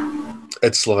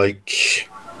it's like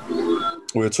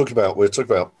we were talking about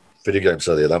video games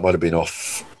earlier. That might have been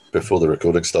off before the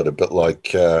recording started, but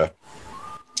like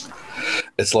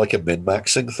it's like a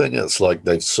min-maxing thing. It's like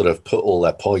they've sort of put all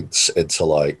their points into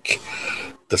like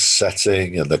the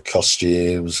setting and the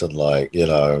costumes and like, you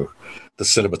know, the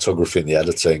cinematography and the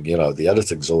editing. You know, the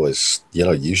editing's always, you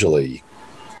know, usually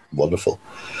wonderful.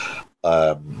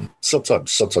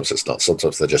 Sometimes it's not.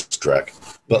 Sometimes they just drag.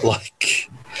 But like,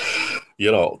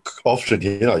 you know, often,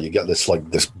 you know, you get this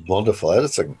like this wonderful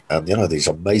editing and, you know, these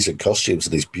amazing costumes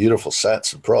and these beautiful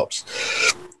sets and props,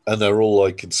 and they're all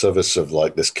like in service of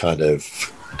like this kind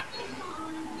of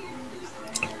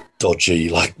dodgy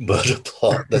like murder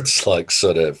plot that's like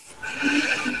sort of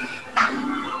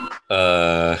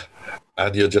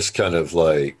and you're just kind of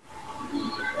like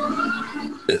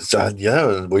it's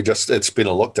been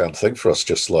a lockdown thing for us,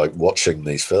 just like watching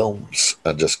these films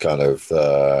and just kind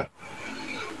of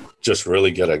just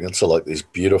really getting into like these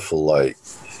beautiful like,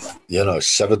 you know,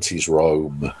 70s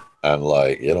Rome and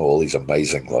like, you know, all these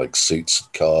amazing like suits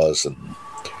and cars and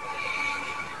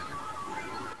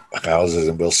houses,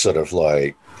 and we'll sort of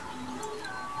like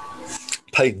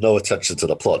paying no attention to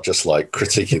the plot, just like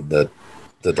critiquing the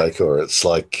decor. It's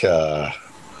like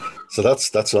so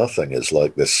that's our thing, is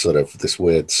like this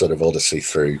weird sort of odyssey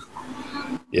through,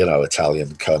 you know,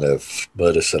 Italian kind of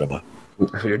murder cinema.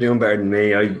 You're doing better than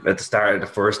me. At the start of the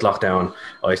first lockdown,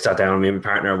 I sat down with me and my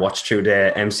partner, watched through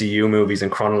the MCU movies in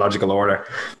chronological order.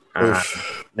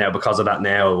 Now, because of that,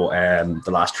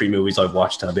 the last 3 movies I've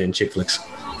watched have been chick flicks.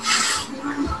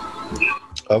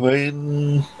 I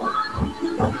mean,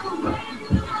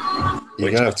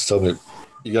 you're gonna have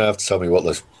to tell me what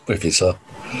if you saw.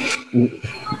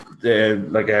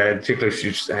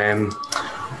 Particularly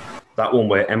that one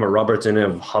with Emma Roberts in it,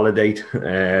 of Holiday,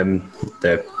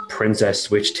 the Princess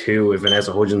Switch 2 with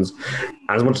Vanessa Hudgens. And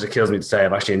as much as it kills me to say,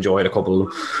 I've actually enjoyed a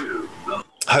couple.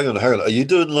 Hang on. Are you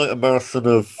doing like a marathon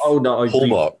of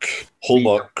Hallmark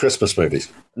Christmas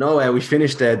movies? No, we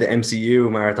finished the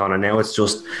MCU marathon, and now it's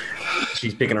just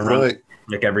she's picking a run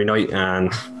like every night,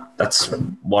 and that's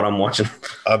what I'm watching.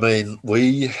 I mean,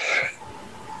 we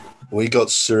got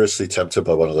seriously tempted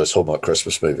by one of those Hallmark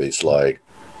Christmas movies. Like,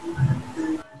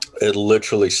 it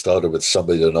literally started with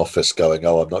somebody in an office going,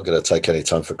 "Oh, I'm not going to take any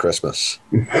time for Christmas."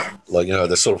 Like, you know,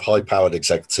 the sort of high-powered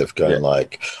executive going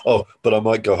like, "Oh, but I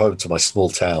might go home to my small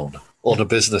town on a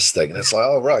business thing." And it's like,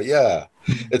 "Oh, right, yeah.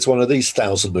 It's one of these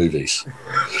 1,000 movies."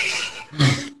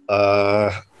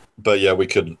 But yeah, we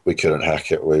couldn't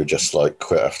hack it. We would just like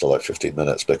quit after like 15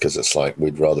 minutes because it's like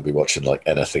we'd rather be watching like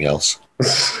anything else.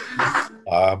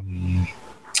 But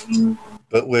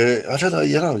I don't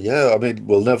know, yeah. I mean,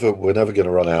 we're never going to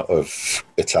run out of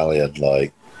Italian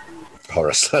like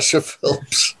horror slasher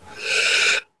films.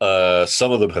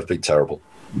 Some of them have been terrible.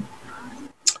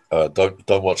 Don't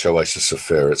watch Oasis of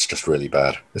Fear. It's just really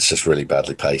bad. It's just really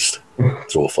badly paced.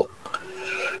 It's awful.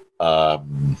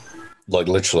 Like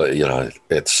literally, you know,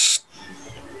 it's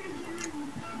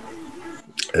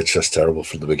just terrible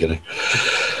from the beginning.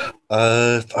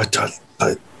 There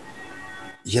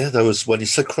was, when you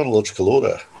said chronological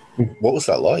order, what was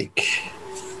that like?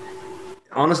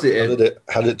 Honestly,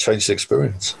 how did it change the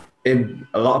experience? A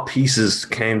lot of pieces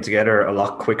came together a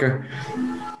lot quicker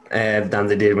than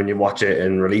they did when you watch it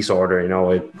in release order. You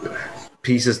know, it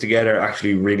pieces together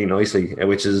actually really nicely,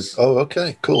 which is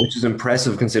okay, cool. Which is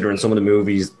impressive considering some of the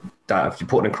movies that if you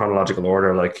put in chronological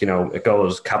order, like, you know, it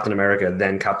goes Captain America,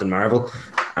 then Captain Marvel,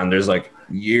 and there's like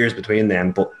years between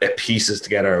them, but it pieces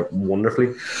together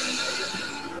wonderfully.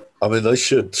 I mean, they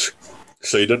should.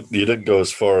 So you didn't go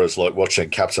as far as like watching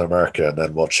Captain America and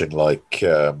then watching like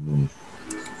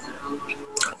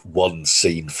one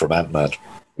scene from Ant-Man.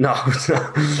 No,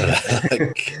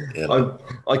 like, you know.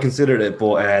 I considered it,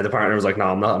 but the partner was like, "No,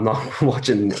 I'm not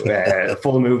watching a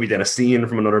full movie, then a scene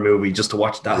from another movie just to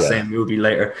watch that same movie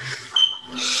later."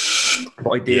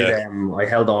 But I did. Yeah. I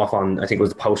held off on, I think it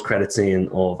was the post-credit scene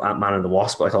of Ant-Man and the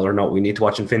Wasp. I told her, "No, we need to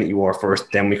watch Infinity War first,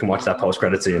 then we can watch that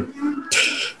post-credit scene."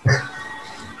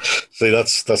 See,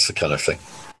 that's the kind of thing.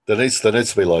 There needs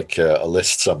to be like a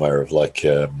list somewhere of like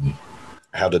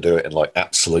how to do it in like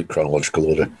absolute chronological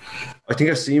order. I think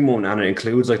I've seen one, and it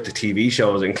includes like the TV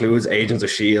shows, it includes Agents of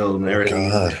S.H.I.E.L.D. and everything.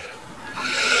 God.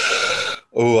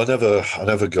 Oh, I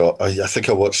never got. I think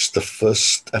I watched the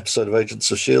first episode of Agents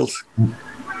of S.H.I.E.L.D.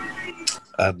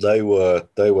 and they were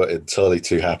entirely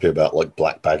too happy about like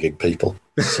black bagging people,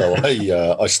 so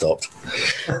I stopped.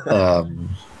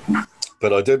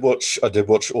 But I did watch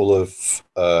all of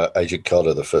Agent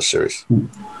Carter, the first series.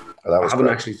 I haven't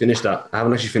actually finished that. I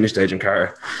haven't actually finished Agent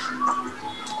Carter.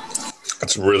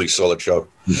 It's a really solid show.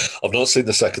 I've not seen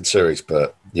the second series,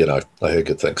 but you know, I hear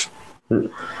good things. I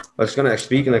was going to,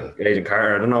 speaking of Agent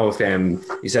Carter, I don't know if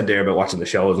you said there about watching the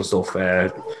shows and stuff.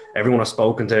 Everyone I've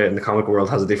spoken to in the comic world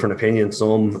has a different opinion.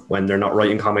 Some, when they're not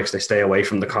writing comics, they stay away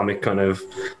from the comic kind of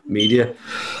media.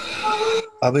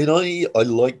 I mean, I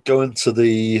like going to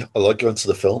the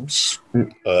films.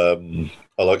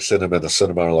 I like seeing them in the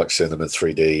cinema. I like seeing them in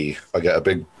 3D. I get a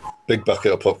big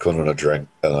bucket of popcorn and a drink,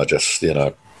 and I just, you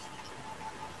know,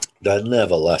 they're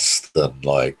never less than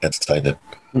like entertaining.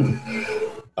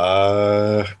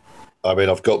 I mean,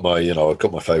 I've got my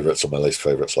favorites and my least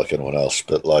favorites like anyone else,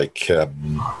 but like, yeah,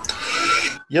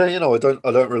 you know, I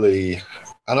don't really,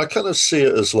 and I kind of see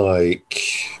it as like,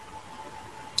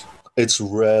 it's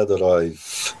rare that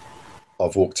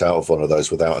I've walked out of one of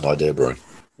those without an idea brewing.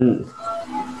 Did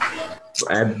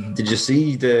you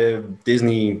see the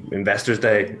Disney Investors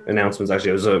Day announcements? Actually,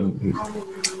 it was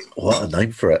what a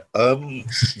name for it.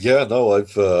 Yeah, no,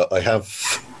 I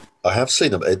have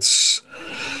seen them. It's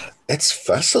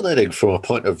fascinating from a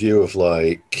point of view of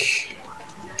like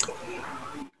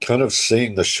kind of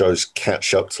seeing the shows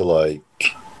catch up to like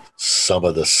some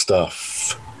of the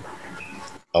stuff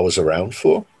I was around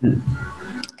for.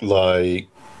 Like,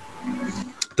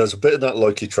 there's a bit in that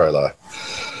Loki trailer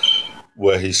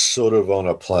where he's sort of on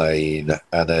a plane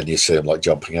and then you see him like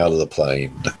jumping out of the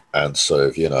plane and sort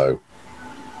of, you know,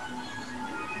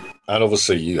 and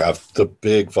obviously you have the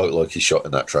big Vote Loki shot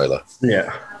in that trailer.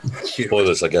 Yeah.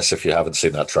 Spoilers, I guess, if you haven't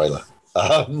seen that trailer.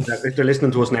 If they're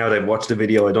listening to us now, they've watched the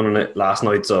video I done on it last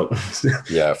night, so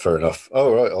yeah, fair enough.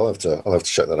 Oh right, I'll have to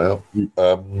check that out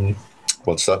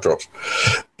once that drops.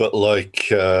 But like,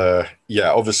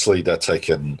 yeah, obviously they're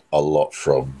taking a lot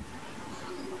from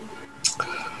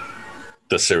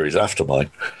the series after mine.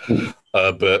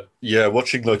 But yeah,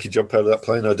 watching Loki jump out of that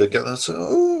plane, I did get that. So,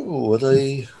 oh, are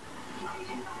they?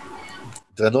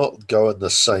 They're not going the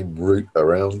same route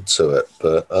around to it,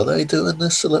 but are they doing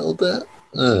this a little bit?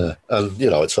 And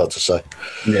it's hard to say.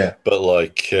 Yeah. But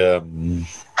like, I mean,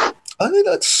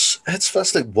 it's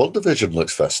fascinating. WandaVision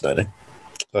looks fascinating.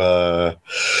 At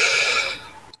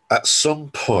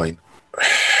some point,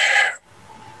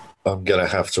 I'm gonna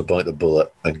have to bite the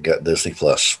bullet and get Disney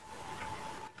Plus,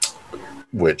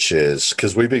 which is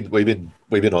because we've been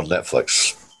on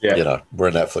Netflix. Yeah. We're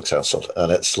a Netflix household,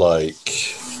 and it's like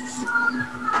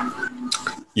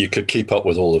you could keep up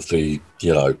with all of the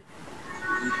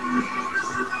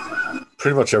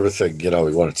pretty much everything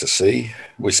we wanted to see.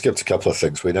 We skipped a couple of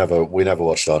things. We never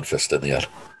watched Iron Fist in the end.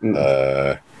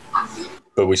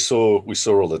 But we saw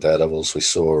all the Daredevils. We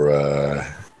saw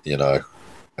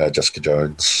Jessica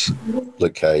Jones,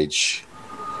 Luke Cage,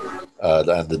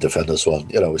 and the Defenders one.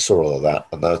 We saw all of that,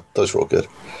 and those were all good.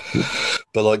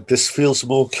 But like, this feels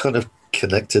more kind of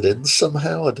connected in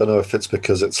somehow. I don't know if it's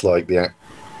because it's like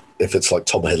if it's like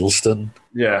Tom Hiddleston.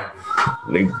 Yeah.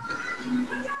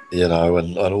 And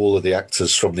all of the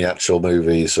actors from the actual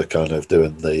movies are kind of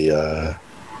doing the.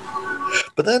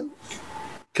 But then,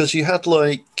 because you had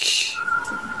like.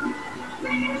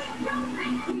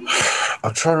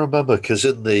 I'm trying to remember, because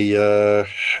in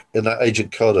that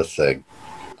Agent Carter thing,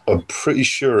 I'm pretty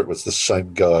sure it was the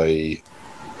same guy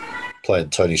playing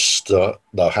Tony Stark.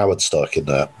 No, Howard Stark in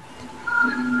that.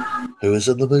 Who was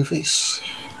in the movies?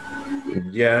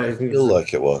 Yeah, I feel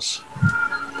like it was.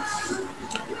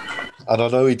 And I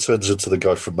know he turns into the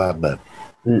guy from Mad Men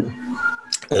in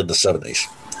the 70s.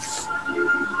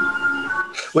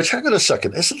 Which, hang on a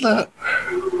second, isn't that?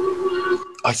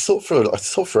 I thought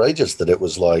for ages that it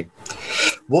was like,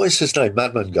 what is his name?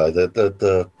 Mad Men guy,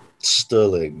 the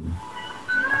Sterling,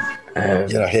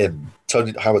 him,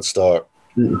 Tony Howard Stark,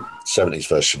 70s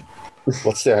version.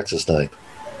 What's the actor's name?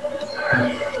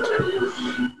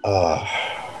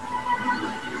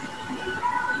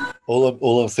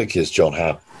 All I'm thinking is John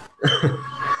Hamm,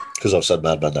 because I've said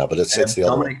Mad Men now, but it's the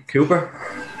other one.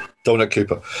 Dominic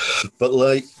Cooper. But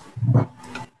like,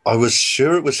 I was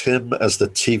sure it was him as the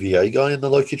TVA guy in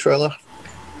the Loki trailer.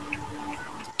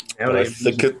 I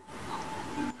think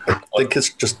it's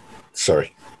just.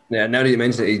 Sorry. Yeah, now that you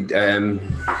mention it,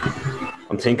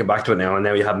 I'm thinking back to it now, and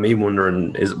now you have me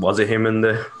wondering: was it him in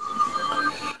the?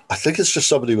 I think it's just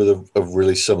somebody with a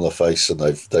really similar face, and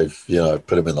they've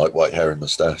put him in like white hair and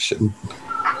mustache, and,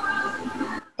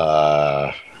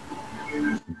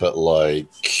 but like.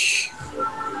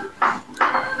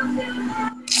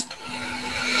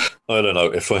 I don't know.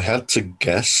 If I had to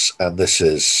guess, and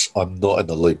I'm not in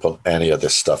the loop on any of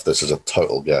this stuff. This is a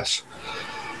total guess.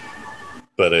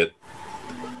 But it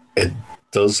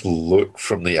does look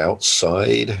from the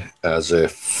outside as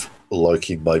if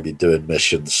Loki might be doing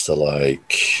missions to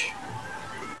like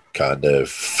kind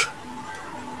of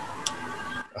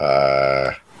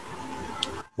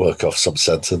work off some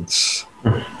sentence.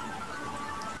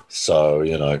 So,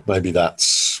 maybe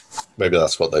that's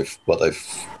what they've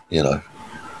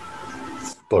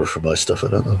borrowed from my stuff. I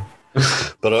don't know.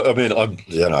 But I mean, I'm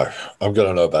going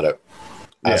to know about it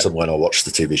as and when I watch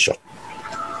the TV show.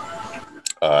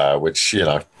 Which,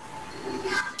 I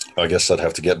guess I'd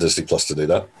have to get Disney Plus to do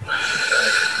that.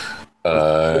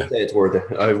 I'd say it's worth it.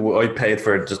 I paid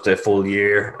for just a full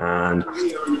year, and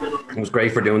it was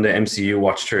great for doing the MCU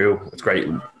watch through. It's great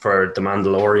for The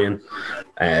Mandalorian.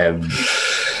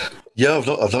 Yeah,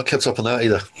 I've not kept up on that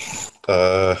either.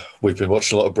 We've been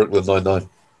watching a lot of Brooklyn Nine-Nine.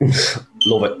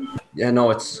 Love it. Yeah,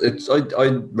 no,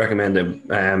 I'd recommend it.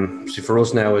 See, for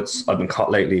us now, I've been caught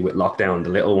lately with lockdown.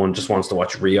 The little one just wants to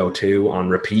watch Rio 2 on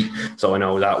repeat, so I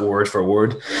know that word for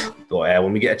word. But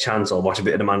when we get a chance, I'll watch a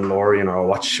bit of The Mandalorian, or I'll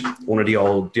watch one of the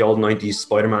old 90s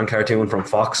Spider-Man cartoon from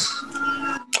Fox.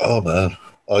 Oh man,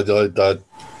 that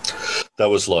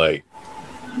was like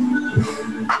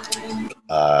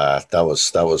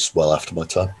that was well after my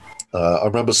time. I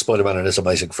remember Spider-Man and His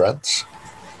Amazing Friends.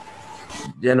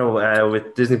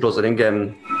 With Disney Plus, I think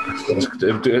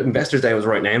Investors Day was the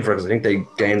right name for it, because I think they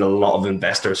gained a lot of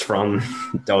investors from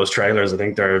those trailers. I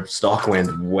think their stock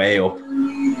went way up.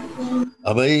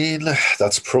 I mean,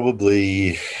 that's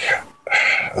probably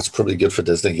good for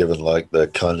Disney, given like the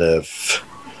kind of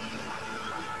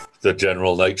the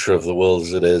general nature of the world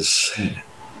as it is,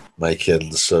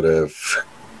 making sort of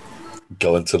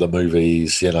going to the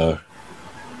movies,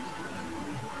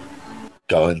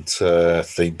 going to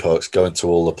theme parks, going to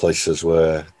all the places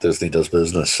where Disney does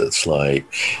business. It's like,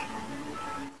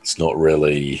 it's not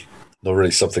really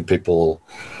something people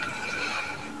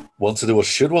want to do or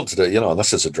should want to do,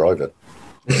 unless it's a drive-in.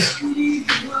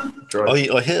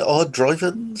 I hear odd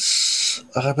drive-ins.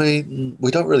 I mean,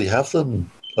 we don't really have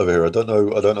them over here. I don't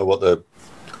know.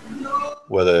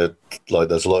 Whether like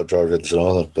there's a lot of drive-ins in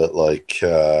Ireland, but like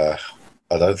I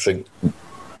don't think.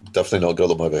 Definitely not got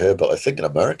them over here, but I think in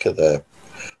America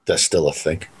they're still a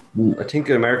thing. I think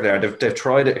in America they've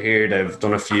tried it here. They've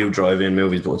done a few drive-in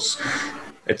movies, but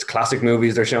it's classic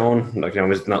movies they're showing. Like, you know,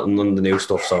 it's not none of the new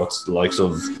stuff. So it's the likes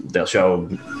of, they'll show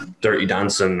Dirty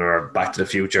Dancing or Back to the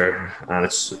Future, and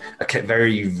it's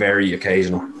very, very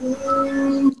occasional.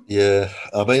 Yeah,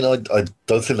 I mean, I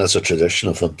don't think there's a tradition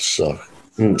of them, so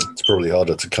it's probably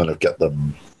harder to kind of get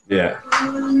them. Yeah,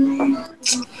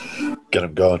 get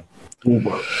them going.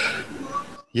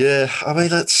 Yeah, I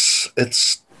mean, it's.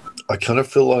 I kind of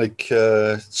feel like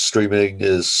streaming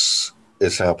is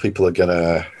how people are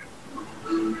gonna,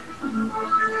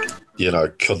 you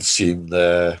know, consume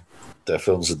their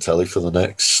films and telly for the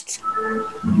next,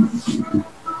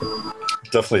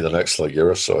 definitely the next like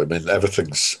year or so. I mean,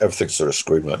 everything's sort of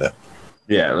screwed right now.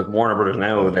 Yeah, like Warner Brothers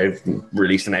now, they've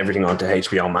releasing everything onto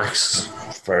HBO Max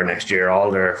for next year.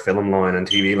 All their film line and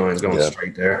TV lines going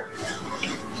straight there.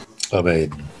 I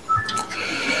mean,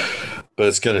 but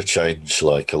it's going to change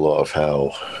like a lot of how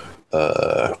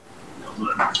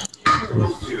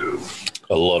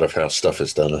stuff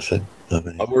is done. I think. I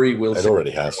mean, I'm worried it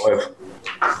already has. Survive.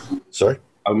 Sorry,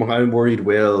 I'm worried.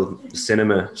 Will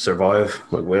cinema survive?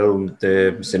 Like, will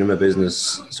the cinema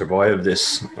business survive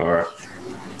this? Or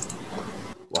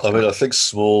I mean, I think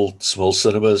small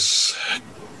cinemas.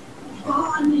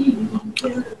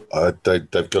 They've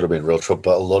got to be in real trouble,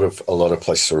 but a lot of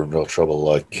places are in real trouble.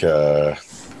 Like I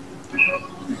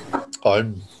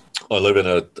live in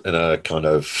a kind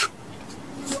of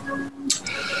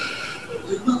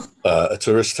a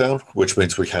tourist town, which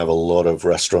means we have a lot of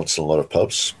restaurants and a lot of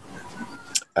pubs,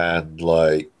 and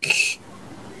like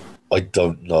I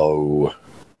don't know,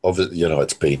 you know,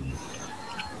 it's been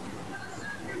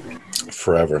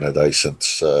forever and a day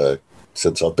since I've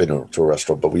been to a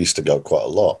restaurant, but we used to go quite a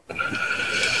lot.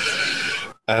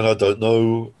 And I don't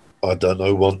know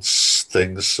once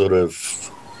things sort of,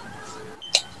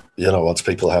 you know, once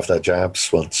people have their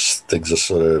jabs, once things are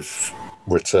sort of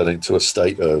returning to a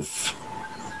state of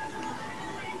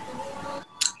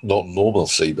not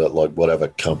normalcy, but like whatever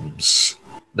comes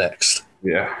next.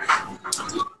 Yeah.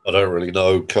 I don't really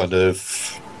know, kind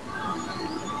of.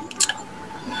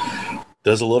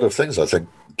 There's a lot of things, I think,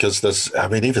 because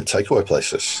even takeaway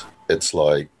places, it's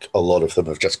like a lot of them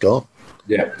have just gone.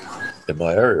 Yeah. In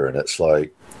my area, and it's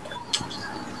like,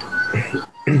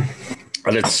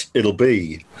 and it'll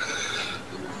be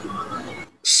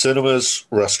cinemas,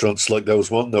 restaurants. Like there was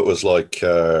one that was like,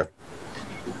 you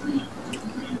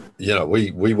know,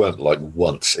 we went like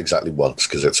exactly once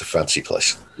because it's a fancy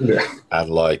place, and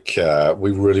like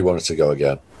we really wanted to go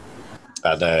again,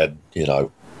 and then, you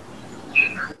know,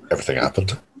 everything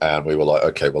happened, and we were like,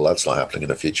 okay, well, that's not happening in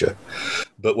the future.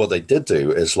 But what they did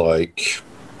do is like,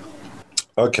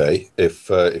 okay, if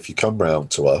you come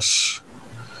round to us,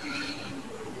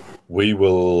 we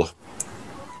will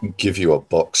give you a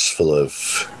box full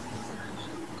of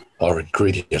our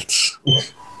ingredients,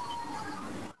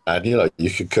 and you know, you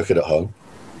can cook it at home,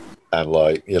 and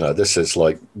like, you know, this is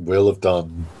like, we'll have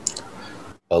done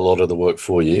a lot of the work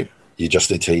for you. You just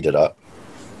need to heat it up.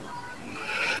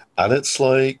 And it's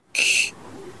like,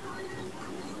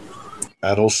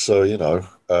 and also, you know,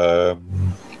 but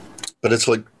it's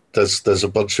like there's a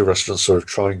bunch of restaurants sort of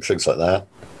trying things like that.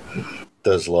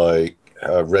 There's like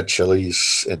Red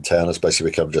Chili's in town has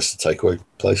basically become just a takeaway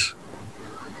place,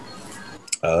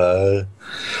 and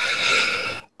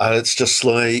it's just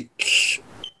like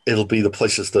it'll be the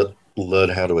places that learn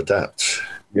how to adapt.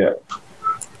 Yeah.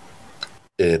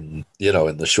 In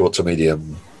the short to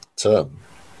medium term,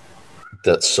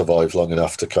 that survive long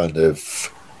enough to kind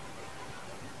of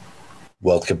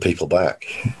welcome people back.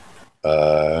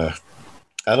 And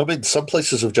I mean, some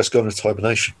places have just gone into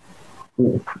hibernation.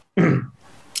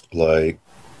 Like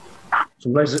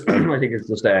some places, I think it's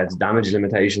just it's damage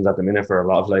limitations at the minute for a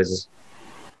lot of places.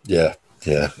 Yeah,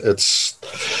 it's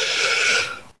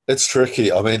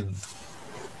tricky. I mean,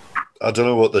 I don't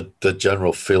know what the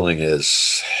general feeling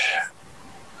is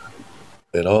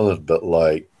in Ireland, but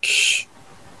like,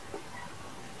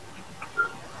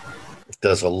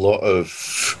 there's a lot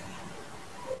of,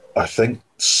 I think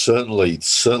certainly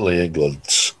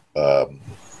England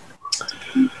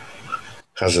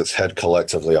has its head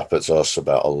collectively up its arse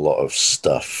about a lot of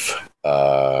stuff.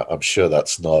 I'm sure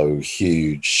that's no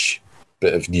huge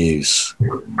bit of news.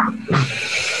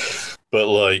 But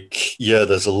like, yeah,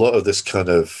 there's a lot of this kind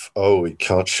of, oh, we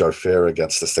can't show fear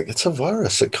against this thing. It's a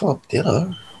virus. It can't, you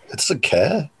know, it doesn't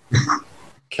care.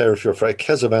 care if you're afraid. It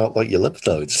cares about like your lymph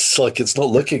nodes. It's like it's not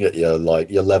looking at your like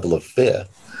your level of fear.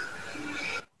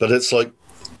 But it's like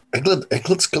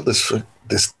England's got this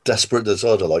desperate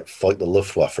desire to like fight the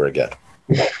Luftwaffe again.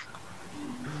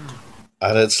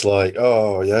 And it's like,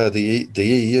 oh yeah, the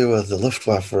EU and the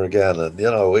Luftwaffe again, and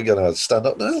we're gonna stand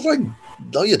up. No, like,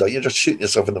 no, you don't. You're just shooting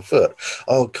yourself in the foot.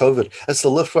 Oh, COVID, it's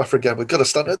the Luftwaffe again. We've got to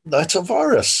stand up. No, it's a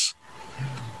virus.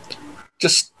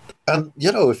 And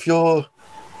if you're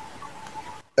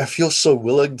so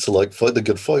willing to like fight the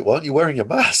good fight, why aren't you wearing your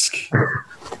mask?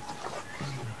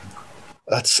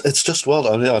 It's just wild.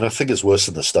 I mean, and I think it's worse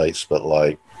in the States, but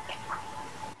like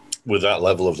with that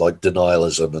level of like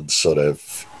denialism and sort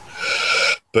of.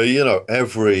 But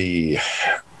every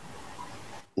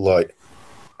like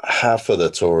half of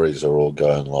the Tories are all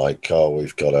going like, oh,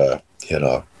 we've got to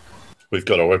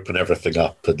open everything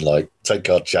up and like take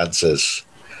our chances.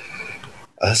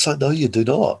 And it's like, no, you do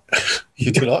not.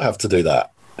 You do not have to do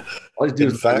that.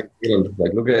 In fact,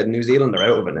 like look at New Zealand, they're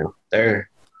out of it now. They're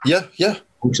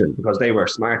functioning because they were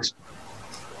smart.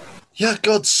 Yeah,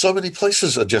 God, so many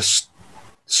places are just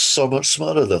so much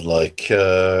smarter than like.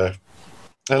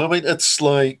 And I mean, it's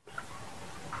like,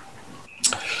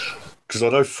 because I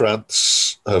know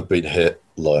France have been hit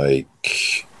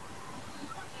like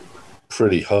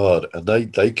pretty hard, and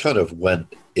they kind of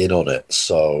went in on it.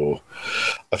 So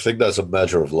I think there's a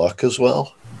measure of luck as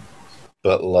well,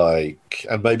 but like,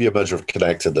 and maybe a measure of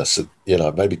connectedness.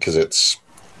 Maybe because it's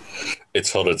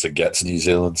harder to get to New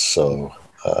Zealand. So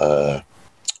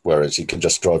whereas you can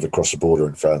just drive across the border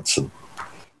in France and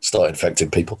start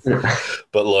infecting people.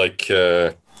 But like,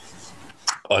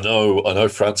 I know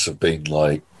France have been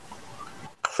like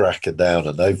cracking down,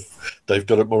 and they've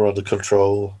got it more under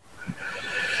control.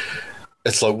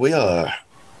 It's like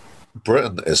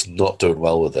Britain is not doing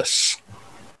well with this,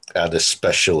 and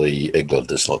especially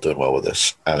England is not doing well with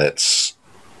this. And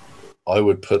I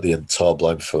would put the entire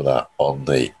blame for that on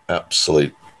the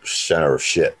absolute shower of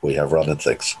shit we have running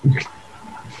things.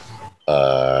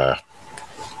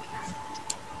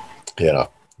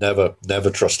 Never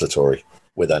trust a Tory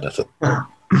with anything.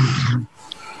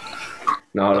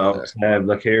 No.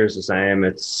 Look, here's the same.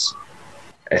 It's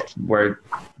we're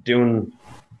doing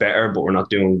better, but we're not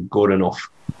doing good enough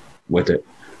with it.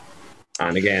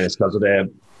 And again, it's because of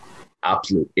the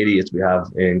absolute idiots we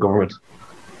have in government.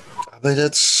 I mean,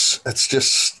 it's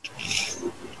just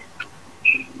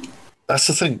that's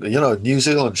the thing. New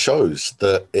Zealand shows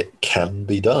that it can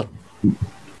be done.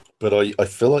 But I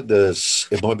feel like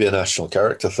it might be a national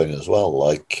character thing as well.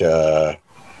 Like,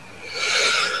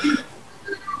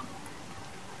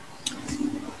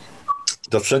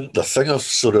 the thing I've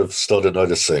sort of started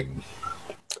noticing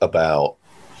about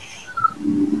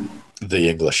the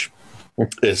English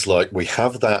is like we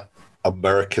have that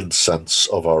American sense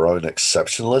of our own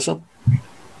exceptionalism,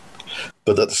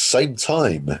 but at the same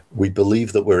time, we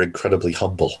believe that we're incredibly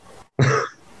humble.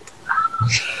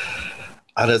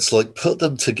 And it's like, put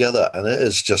them together, and it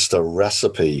is just a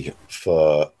recipe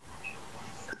for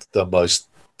the most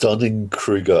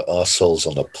Dunning-Kruger arseholes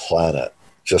on the planet.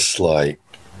 Just like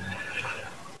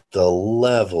the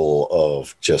level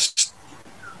of just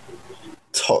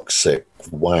toxic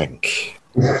wank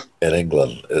in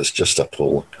England is just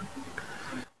appalling.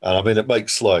 And I mean, it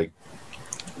makes like,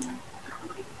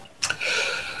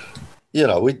 we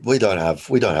don't have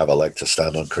a leg to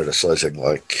stand on criticizing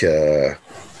like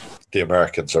the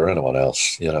Americans or anyone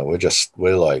else.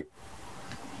 We're like,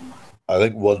 I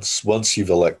think once you've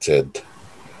elected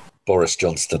Boris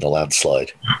Johnson in a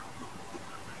landslide,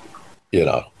 you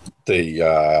are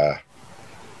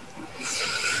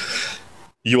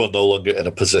no longer in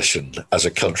a position as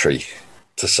a country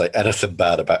to say anything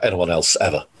bad about anyone else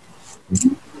ever.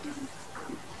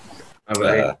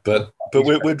 But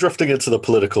we're drifting into the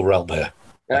political realm here.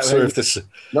 I'm sorry if this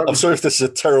is a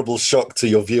terrible shock to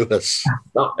your viewers.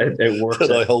 No, it works.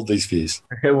 That I hold these views.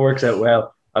 It works out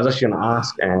well. I was actually going to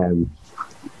ask.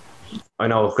 I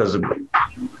know because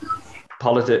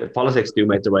politics do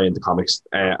make their way into comics.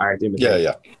 Art imitation.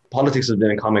 Yeah. Politics has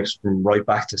been in comics from right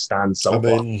back to Stan so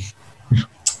far.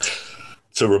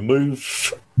 To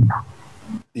remove,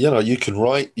 you can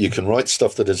write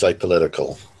stuff that is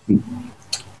apolitical.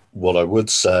 What I would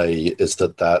say is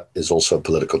that is also a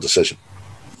political decision.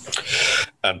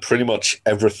 And pretty much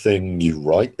everything you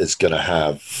write is going to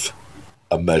have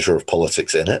a measure of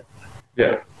politics in it.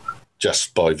 Yeah.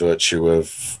 Just by virtue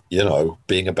of,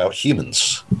 being about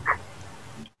humans.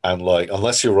 And like,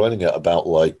 unless you're writing it about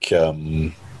like,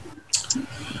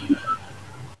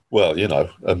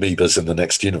 amoebas in the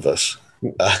next universe,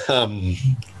 Um,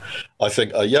 I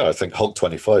think, I think Hulk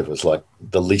 25 was like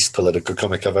the least political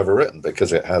comic I've ever written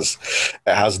because it has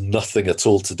nothing at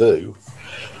all to do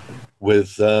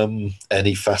with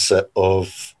any facet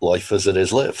of life as it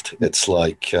is lived. It's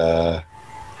like, it's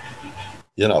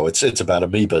about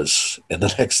amoebas in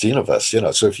the next universe.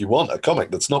 So if you want a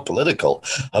comic that's not political,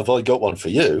 have I got one for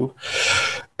you?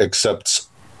 Except,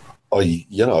 I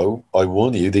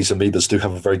warn you, these amoebas do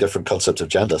have a very different concept of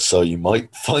gender, so you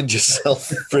might find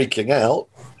yourself freaking out.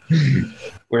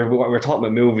 We're talking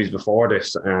about movies before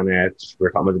this, and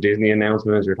we're talking about the Disney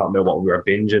announcements. We're talking about what we were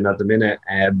binging at the minute.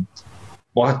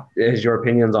 What is your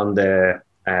opinions on the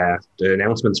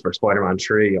announcements for Spider-Man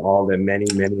 3? All the many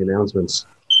announcements.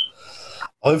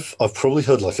 I've probably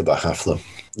heard like about half of them.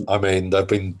 I mean, there've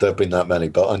been that many,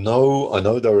 but I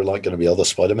know there are like going to be other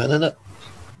Spider-Men in it.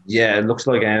 Yeah, it looks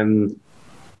like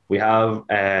we have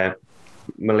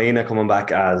Melina coming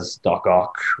back as Doc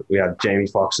Ock. We have Jamie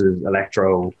Foxx's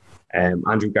Electro,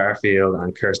 Andrew Garfield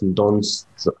and Kirsten Dunst,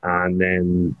 and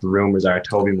then the rumors are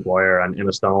Tobey Maguire and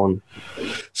Emma Stone.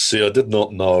 See, I did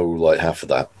not know like half of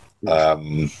that. I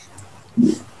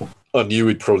knew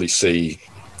we'd probably see.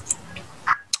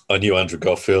 I knew Andrew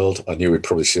Garfield. I knew we'd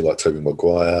probably see like Tobey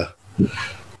Maguire.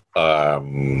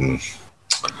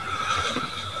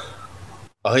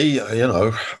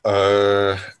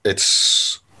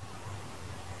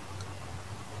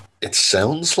 It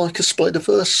sounds like a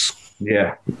Spider-Verse.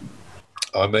 Yeah.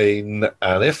 I mean,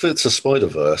 and if it's a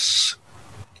Spider-Verse,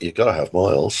 you got to have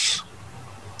Miles.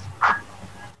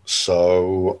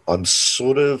 So I'm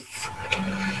sort of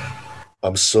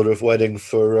waiting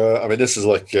for. I mean, this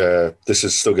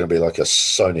is still going to be like a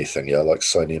Sony thing, yeah, like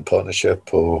Sony in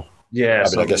partnership, or yeah.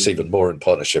 I guess even more in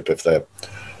partnership if they're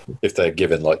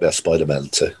given like their Spider-Man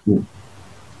to.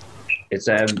 It's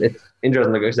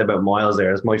interesting, like I said about Miles.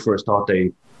 There, it's my first thought.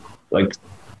 They like.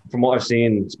 From what I've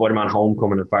seen, Spider-Man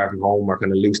Homecoming and Far From Home are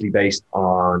kind of loosely based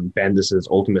on Bendis's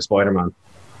Ultimate Spider-Man.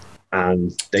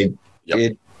 And they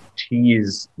did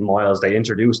tease Miles. They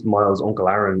introduced Miles' Uncle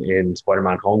Aaron in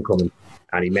Spider-Man Homecoming,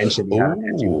 and he mentioned he had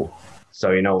an nephew.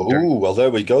 So, well, there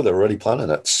we go. They're already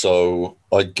planning it. So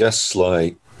I guess,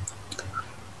 like,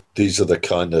 these are the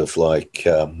kind of, like...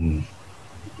 I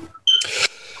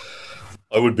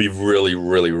would be really,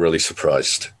 really, really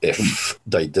surprised if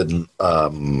they didn't... I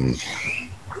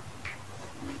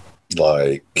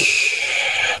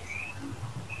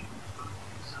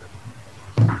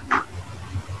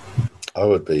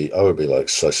would be like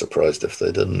so surprised if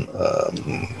they didn't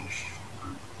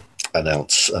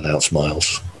announce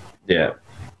Miles. Yeah,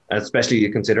 especially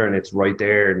considering it's right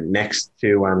there next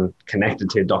to and connected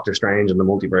to Doctor Strange and the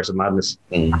Multiverse of Madness.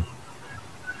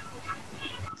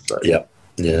 So, yeah,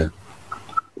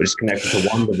 which is connected to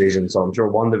WandaVision, so I'm sure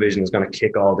WandaVision is going to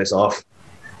kick all this off.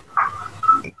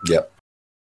 Yeah.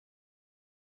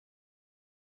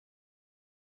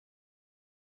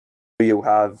 You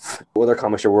have other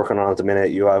comics you're working on at the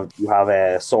minute. You have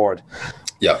a Sword,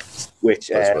 which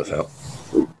a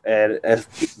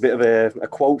bit of a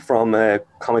quote from a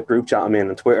comic group chat I'm in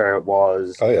on Twitter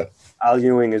was, Al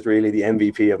Ewing is really the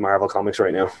MVP of Marvel Comics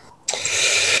right now.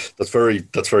 That's very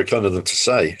kind of them to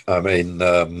say. I mean,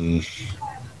 I'm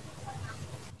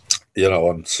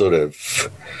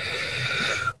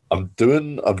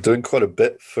doing quite a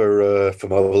bit for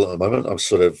Marvel at the moment. I'm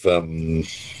sort of.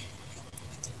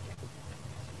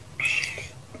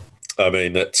 I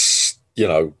mean, it's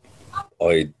I'd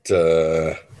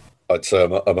say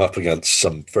I'm up against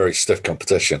some very stiff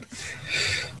competition.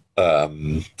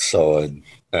 It's like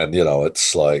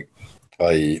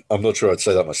I'm not sure I'd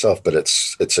say that myself, but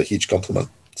it's a huge compliment.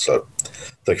 So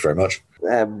thank you very much.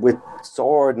 With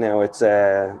Sword now, it's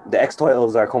the X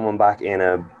titles are coming back in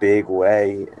a big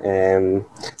way.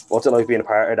 What's it like being a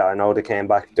part of that? I know they came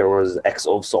back. There was X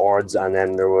of Swords, and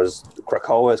then there was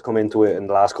Krakoa has come into it in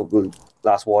the last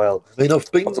while. I mean,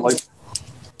 I've been. What's it like?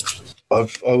 I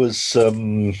was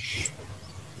to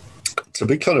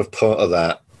be kind of part of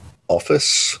that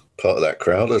office, part of that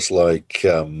crowd is like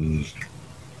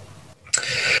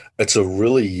it's a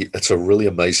really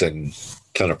amazing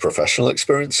kind of professional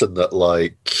experience, and that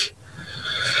like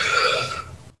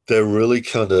they're really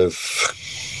kind of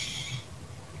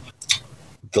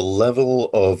the level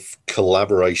of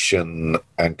collaboration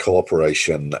and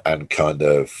cooperation and kind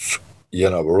of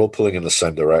we're all pulling in the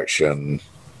same direction.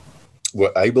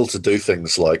 We're able to do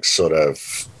things like sort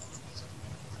of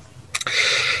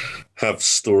have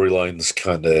storylines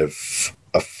kind of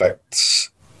affect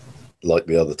like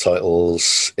the other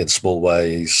titles in small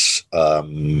ways.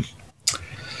 And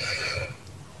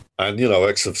And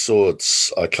X of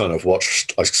Swords, I sort of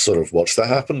watched that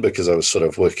happen because I was sort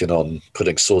of working on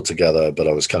putting Sword together, but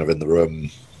I was kind of in the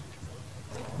room,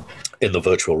 in the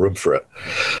virtual room for it.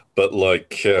 But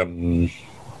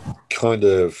kind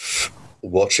of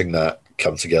watching that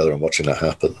come together and watching that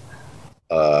happen.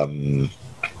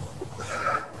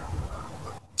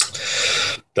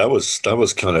 That was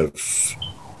kind of,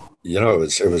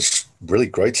 it was really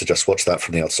great to just watch that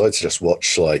from the outside, to just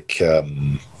watch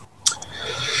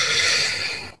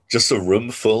just a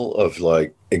room full of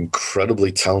incredibly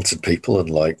talented people and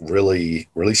really,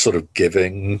 really sort of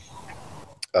giving.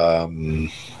 There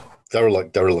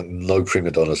were no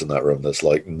prima donnas in that room. There's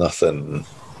nothing.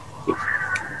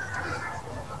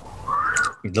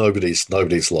 Nobody's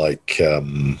the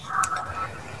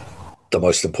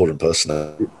most important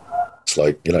person. It's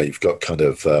you've got kind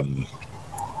of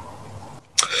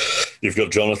you've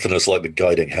got Jonathan as the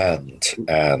guiding hand,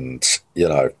 and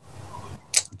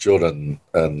Jordan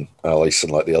and Alice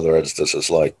and the other editors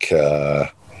as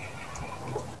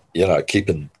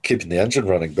keeping the engine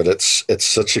running. But it's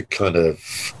such a kind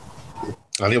of,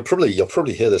 and you'll probably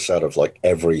hear this out of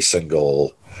every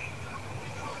single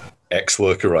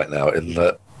ex-worker right now, in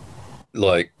that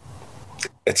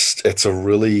it's a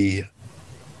really,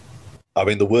 I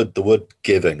mean, the word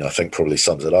giving, I think, probably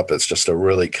sums it up. It's just a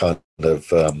really kind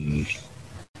of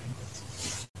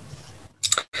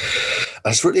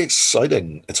and it's really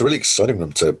exciting. It's a really exciting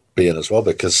room to be in as well,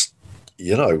 because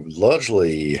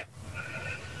largely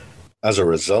as a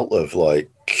result of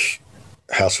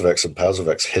House of X and Powers of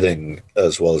X hitting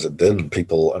as well as it did,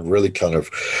 and really kind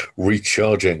of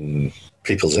recharging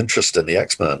people's interest in the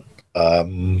X-Men.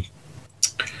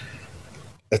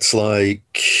 It's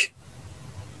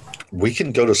we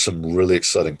can go to some really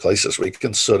exciting places. We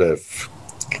can sort of,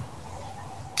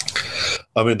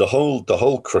 I mean, the whole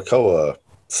Krakoa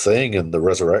thing and the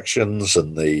resurrections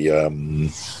and the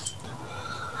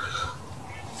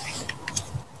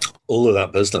all of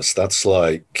that business. That's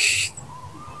already.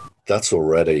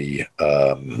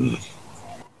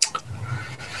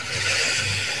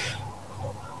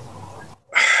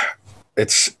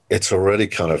 It's already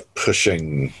kind of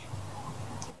pushing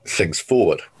things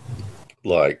forward,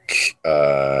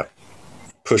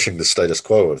 pushing the status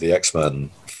quo of the X-Men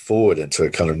forward into a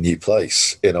kind of new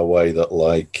place in a way that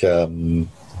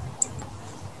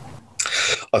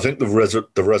I think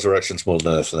the Resurrections, more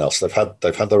than anything else, they've had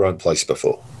their own place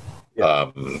before.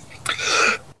 Yeah.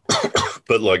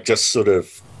 But just sort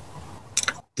of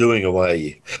doing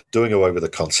away with the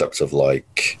concept of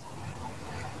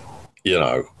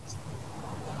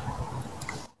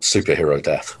superhero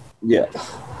death. Yeah.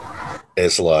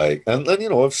 Is and then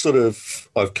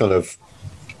I've kind of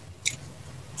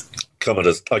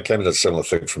I came at a similar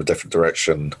thing from a different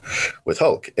direction with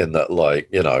Hulk, in that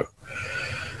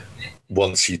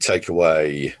once you take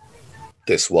away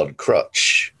this one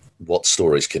crutch, what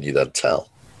stories can you then tell?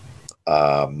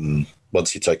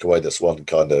 Once you take away this one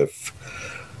kind of,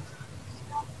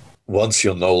 once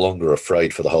you're no longer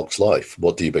afraid for the Hulk's life,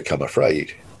 what do you become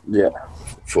afraid? Yeah.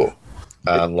 For?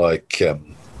 And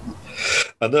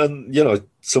and then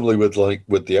similarly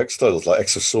with the X titles,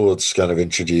 X of Swords kind of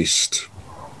introduced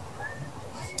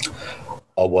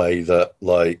a way that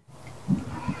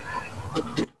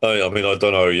I mean, I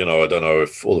don't know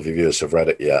if all of your viewers have read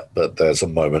it yet, but there's a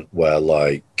moment where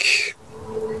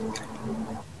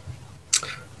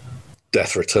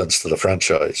Death returns to the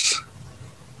franchise,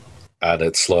 and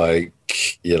it's in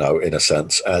a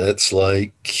sense, and it's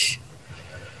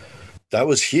that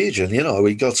was huge, and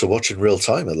we got to watch in real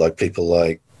time, and people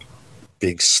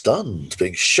being stunned,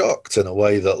 being shocked in a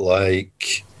way that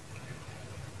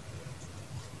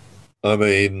I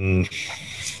mean,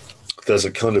 there's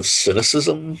a kind of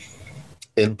cynicism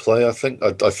in play. I think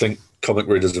comic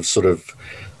readers have sort of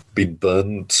been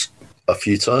burned a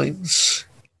few times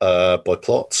by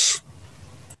plots,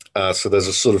 so there's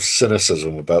a sort of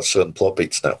cynicism about certain plot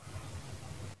beats now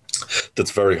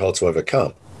that's very hard to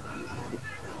overcome.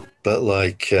 But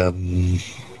I mean,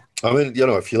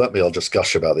 if you let me, I'll just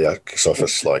gush about the X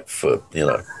Office for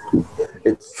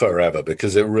it's forever,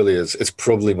 because it really is. It's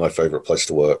probably my favorite place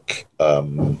to work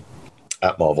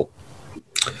at Marvel.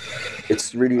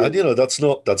 It's really, and that's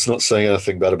not saying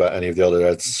anything bad about any of the other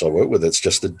editors I work with. It's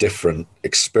just a different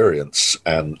experience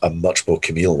and a much more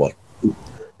communal one.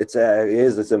 It's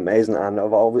amazing, and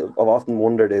I've often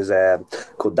wondered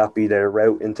could that be their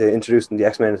route into introducing the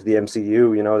X-Men into the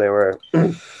MCU?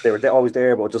 They were always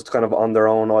there, but just kind of on their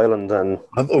own island. And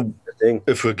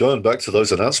if we're going back to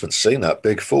those announcements, seeing that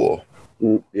Big Four,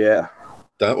 yeah,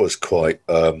 that was quite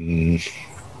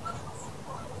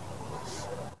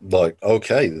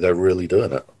okay, they're really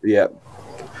doing it. Yeah,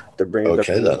 They're bringing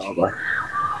Okay, they're then. bringing it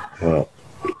over.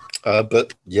 Well,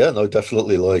 but yeah, no,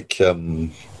 definitely. Like,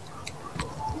 I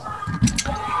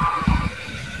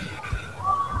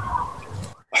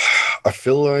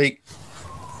feel like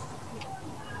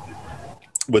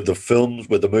with the films,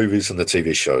 with the movies and the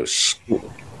TV shows,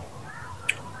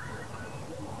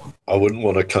 I wouldn't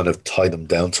want to kind of tie them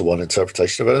down to one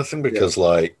interpretation of anything because,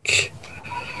 like,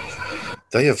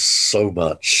 they have so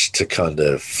much to kind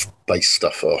of base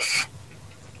stuff off.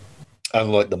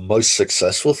 And, like, the most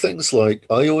successful things, like,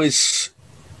 I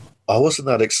wasn't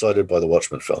that excited by the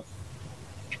Watchmen film.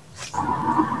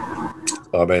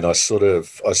 I mean, I sort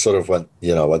of went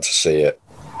to see it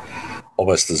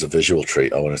almost as a visual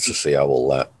treat. I wanted to see how all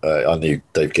that. I knew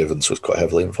Dave Gibbons was quite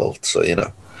heavily involved, so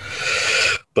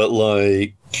But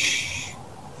like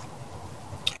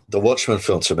the Watchmen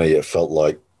film, to me, it felt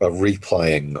like a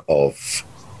replaying of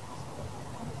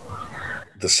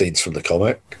the scenes from the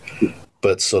comic,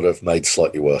 but sort of made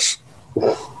slightly worse.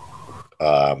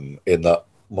 In that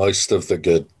most of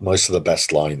the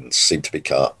best lines seem to be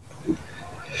cut.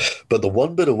 But the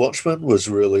one bit of Watchmen was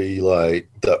really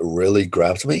that really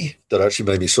grabbed me, that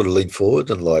actually made me sort of lean forward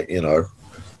and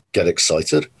get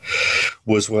excited,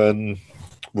 was when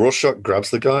Rorschach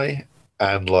grabs the guy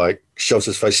and shoves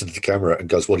his face into the camera and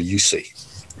goes, "What do you see?"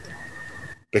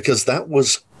 Because that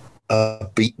was a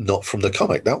beat not from the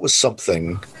comic. That was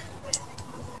something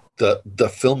that the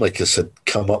filmmakers had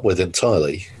come up with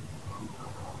entirely.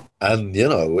 And,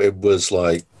 it was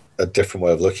a different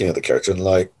way of looking at the character. And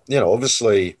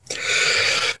obviously,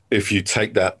 if you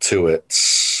take that to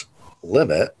its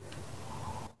limit,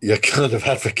 you're kind of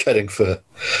advocating for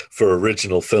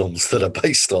original films that are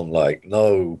based on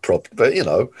no prop. But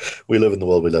we live in the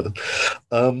world we live in.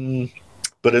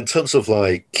 But in terms of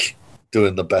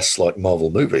doing the best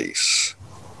Marvel movies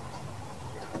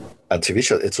and TV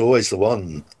shows, it's always the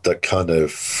one that kind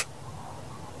of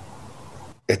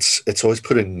it's always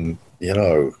putting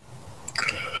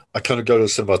I kind of go to the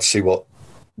cinema to see what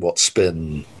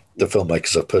spin the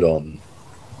filmmakers have put on.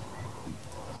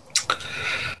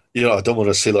 I don't want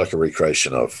to see a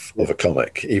recreation of a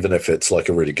comic, even if it's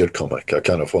a really good comic. I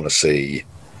kind of want to see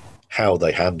how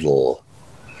they handle.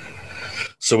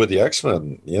 So with the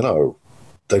X-Men,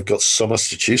 they've got so much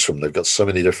to choose from. They've got so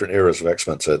many different eras of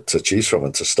X-Men to choose from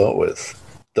and to start with,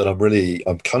 that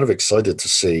I'm kind of excited to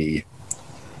see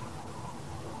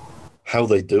how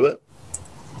they do it.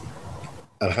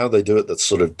 And how they do it that's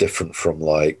sort of different from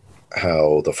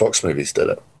how the Fox movies did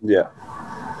it. Yeah.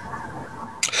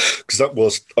 Because that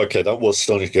was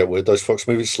starting to get weird. Those Fox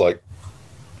movies,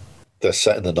 they're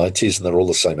set in the 90s and they're all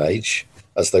the same age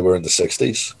as they were in the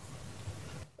 60s.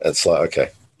 It's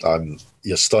okay,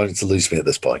 you're starting to lose me at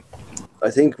this point. I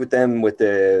think with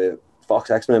the Fox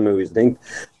X-Men movies, I think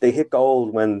they hit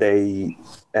gold when they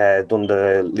done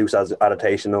the loose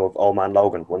adaptation of Old Man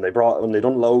Logan. When they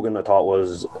done Logan, I thought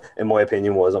was, in my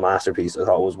opinion, was a masterpiece. I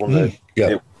thought it was one of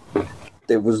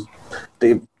the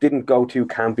they didn't go too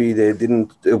campy.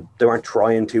 They weren't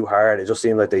trying too hard. It just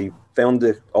seemed like they found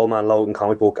the Old Man Logan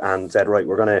comic book and said, right,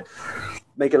 we're gonna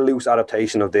make a loose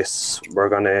adaptation of this. We're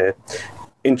gonna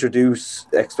introduce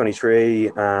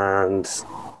X-23, and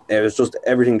it was just,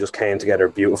 everything just came together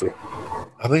beautifully.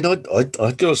 I mean,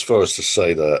 I'd go as far as to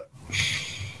say that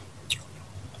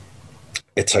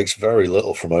it takes very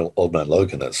little from Old Man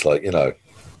Logan. It's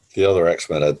the other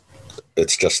X-Men,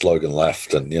 it's just Logan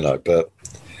left, and but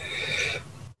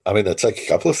I mean, they take a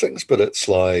couple of things, but it's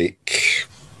they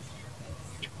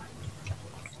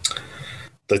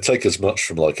take as much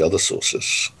from other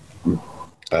sources,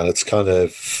 and it's kind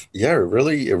of it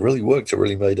really worked. It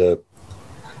really made a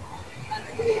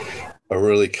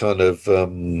really kind of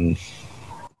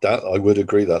that I would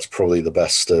agree that's probably the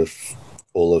best of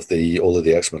all of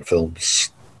the X-Men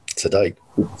films to date.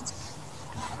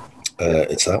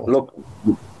 It's that one. Look,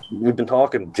 we've been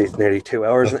talking nearly 2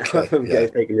 hours now.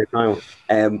 Taking your time.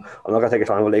 I'm not going to take your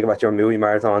time. We'll take about your movie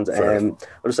marathons. I'll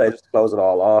just say, just to close it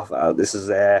all off, this is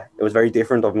it was very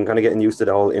different. I've been kind of getting used to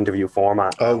the whole interview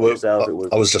format. I was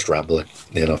just rambling.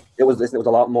 It was a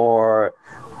lot more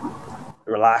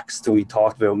relaxed. We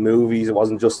talked about movies. It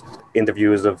wasn't just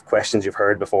interviews of questions you've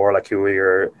heard before, who are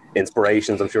your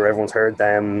inspirations. I'm sure everyone's heard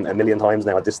them a million times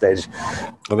now at this stage.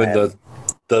 I mean,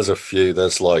 there's a few.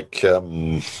 There's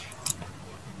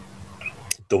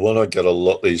the one I get a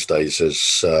lot these days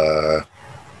is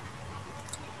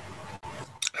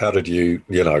how did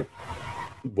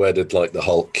where did the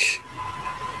Hulk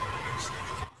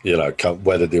come,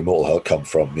 where did the Immortal Hulk come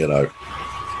from,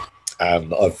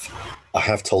 and I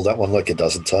have told that one a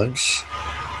dozen times,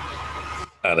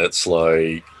 and it's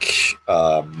and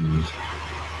I'll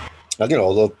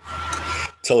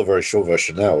tell a very short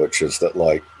version now, which is that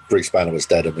like Bruce Banner was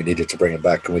dead and we needed to bring him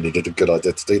back and we needed a good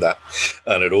idea to do that,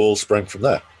 and it all sprang from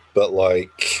there. But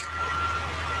like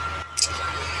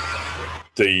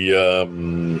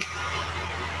the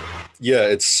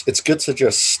it's good to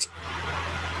just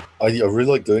I really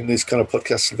like doing these kind of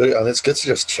podcasts and it's good to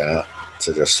just chat,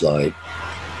 to just like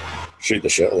shoot the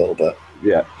shit a little bit.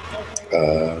 Yeah.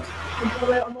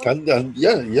 And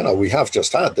yeah, we have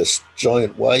just had this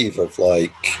giant wave of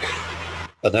like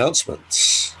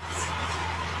announcements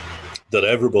that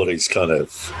everybody's kind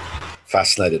of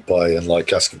fascinated by and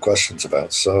like asking questions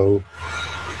about. So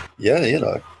yeah,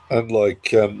 and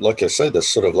like I say, this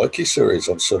sort of Loki series,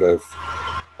 I'm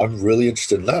really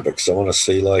interested in that because I want to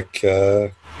see like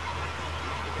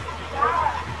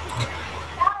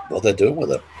what they're doing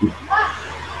with it.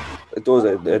 It does.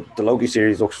 The Loki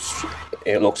series looks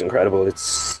incredible.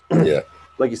 It's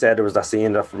like you said, there was that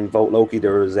scene that from Vote Loki.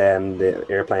 There was the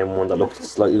airplane one that looked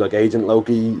slightly like Agent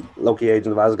Loki,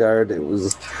 Agent of Asgard.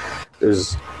 It's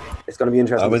going to be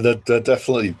interesting. I mean, they're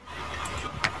definitely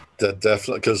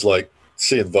because like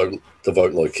seeing the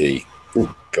Vote Loki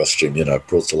costume,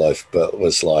 brought to life, but it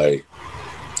was like,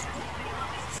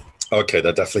 okay,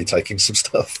 they're definitely taking some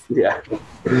stuff. Yeah,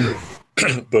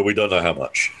 but we don't know how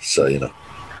much. So it'd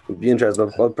be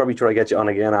interesting. I'll probably try to get you on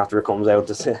again after it comes out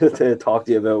to talk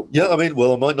to you about. Yeah, I mean,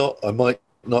 well, I might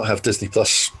not have Disney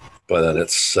Plus by then.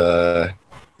 It's so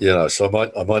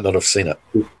I might not have seen it.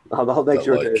 I'll make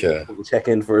sure to check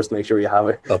in first, make sure you have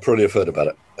it. I'll probably have heard about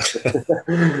it.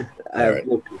 Right.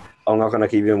 Look, I'm not going to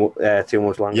keep you too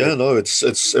much longer. Yeah, no,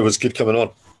 it was good coming on.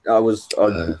 I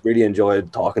really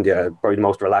enjoyed talking to you. Probably the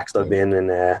most relaxed I've been in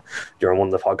during one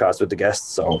of the podcasts with the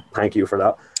guests. So thank you for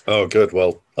that. Oh, good.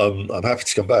 Well, I'm happy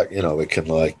to come back. We can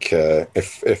like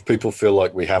if people feel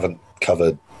like we haven't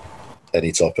covered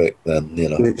any topic, then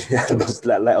just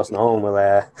let us know and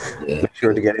we'll make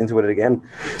sure to get into it again.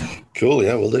 Cool.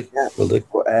 Yeah, we'll do. Yeah. We'll do.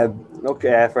 Look,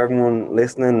 for everyone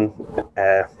listening,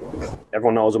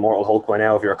 everyone knows Immortal Hulk by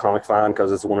now if you're a comic fan,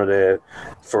 because it's I'm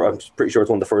pretty sure it's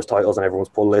one of the first titles on everyone's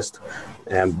pull list.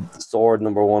 Sword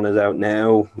 #1 is out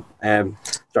now.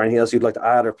 Is there anything else you'd like to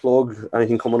add or plug?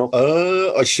 Anything coming up?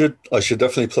 I should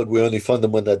definitely plug We Only Find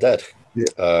Them When They're Dead,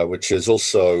 which is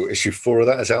also issue 4 of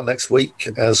that is out next week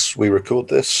as we record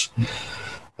this.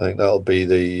 I think that'll be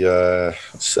the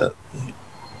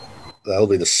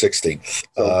 16th.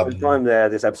 So by the time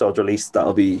this episode's released,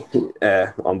 that'll be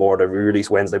on board. It'll be released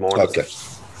Wednesday morning. Okay.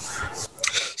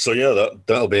 So yeah,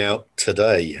 that'll be out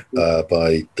today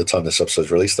by the time this episode's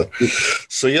released. Then.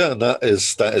 So yeah, and that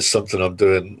is something I'm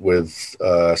doing with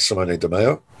Simone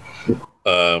DeMeo,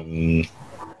 and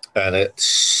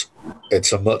it's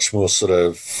a much more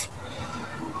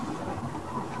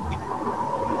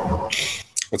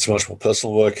it's much more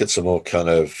personal work. It's a more kind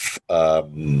of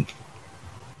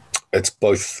it's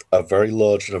both a very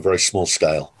large and a very small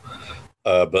scale.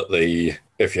 But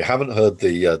if you haven't heard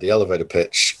the elevator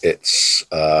pitch, it's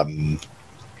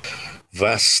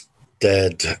vast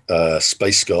dead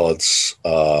space gods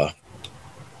are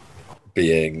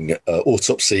being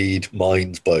autopsied,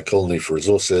 mined by a colony for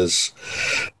resources,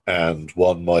 and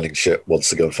one mining ship wants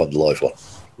to go and find a live one.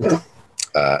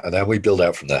 And then we build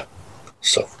out from there.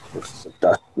 So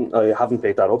I haven't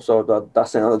picked that up, so that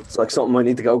sounds like something I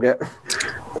need to go get.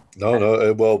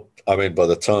 No. Well, I mean, by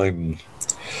the time,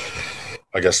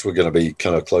 I guess we're going to be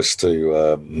kind of close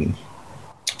to.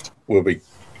 We'll be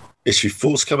issue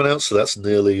 4's coming out, so that's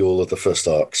nearly all of the first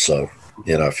arc. So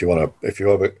if you want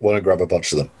to grab a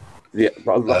bunch of them, yeah,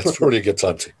 that's probably a good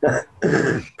time to.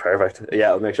 Perfect.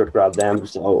 Yeah, I'll make sure to grab them.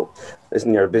 So,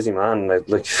 listen, you're a busy man.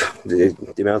 Like the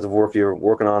amount of work you're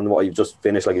working on, what you've just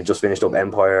finished. Like you've just finished up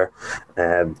Empire,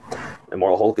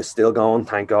 Immortal Hulk is still going.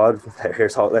 Thank God.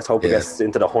 Let's hope it gets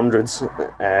into the hundreds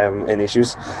in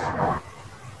issues.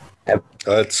 We've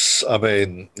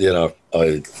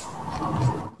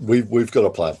got a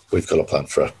plan. We've got a plan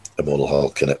for Immortal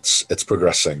Hulk, and it's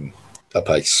progressing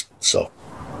apace. So.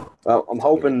 Well, I'm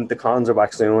hoping the cons are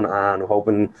back soon, and I'm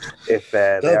hoping if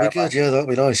that'd be good. Back, that'd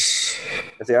be nice.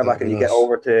 If they are back and you get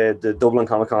over to the Dublin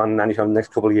Comic Con anytime in the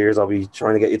next couple of years, I'll be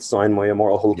trying to get you to sign my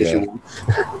Immortal Hulk issue 1.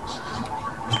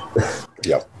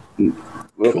 Yeah.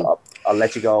 Look, cool. I'll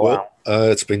let you go. Well,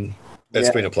 it's been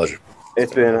a pleasure.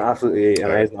 It's been absolutely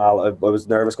amazing. I was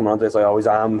nervous coming on to this. I always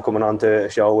am coming on to a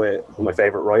show with my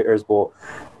favourite writers, but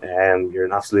you're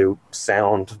an absolute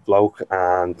sound bloke,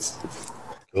 and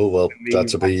oh well, glad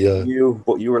to be you.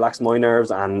 But you relaxed my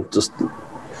nerves and just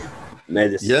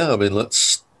made this. Yeah, I mean,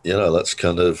 let's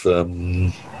kind of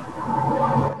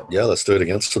let's do it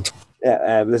again sometime.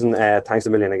 Yeah, listen, thanks a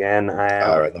million again.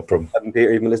 All right, no problem.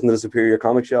 Peter, you've been listening to the Superior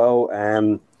Comic Show.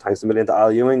 Thanks a million to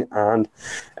Al Ewing, and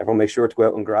everyone make sure to go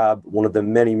out and grab one of the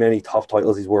many, many top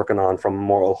titles he's working on, from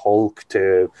Immortal Hulk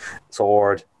to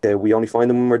Sword. We Only Find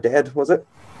Them When We're Dead, was it?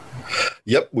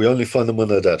 Yep, We Only Find Them When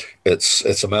They're Dead.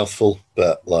 It's a mouthful,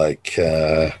 but like,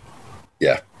 yeah.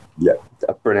 Yeah,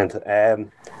 brilliant.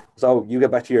 So you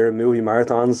get back to your movie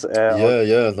marathons.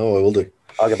 No, I will do.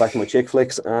 I'll get back to my chick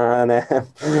flicks, and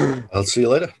I'll see you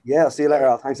later. yeah, I'll see you later,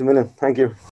 Al. Thanks a million. Thank you.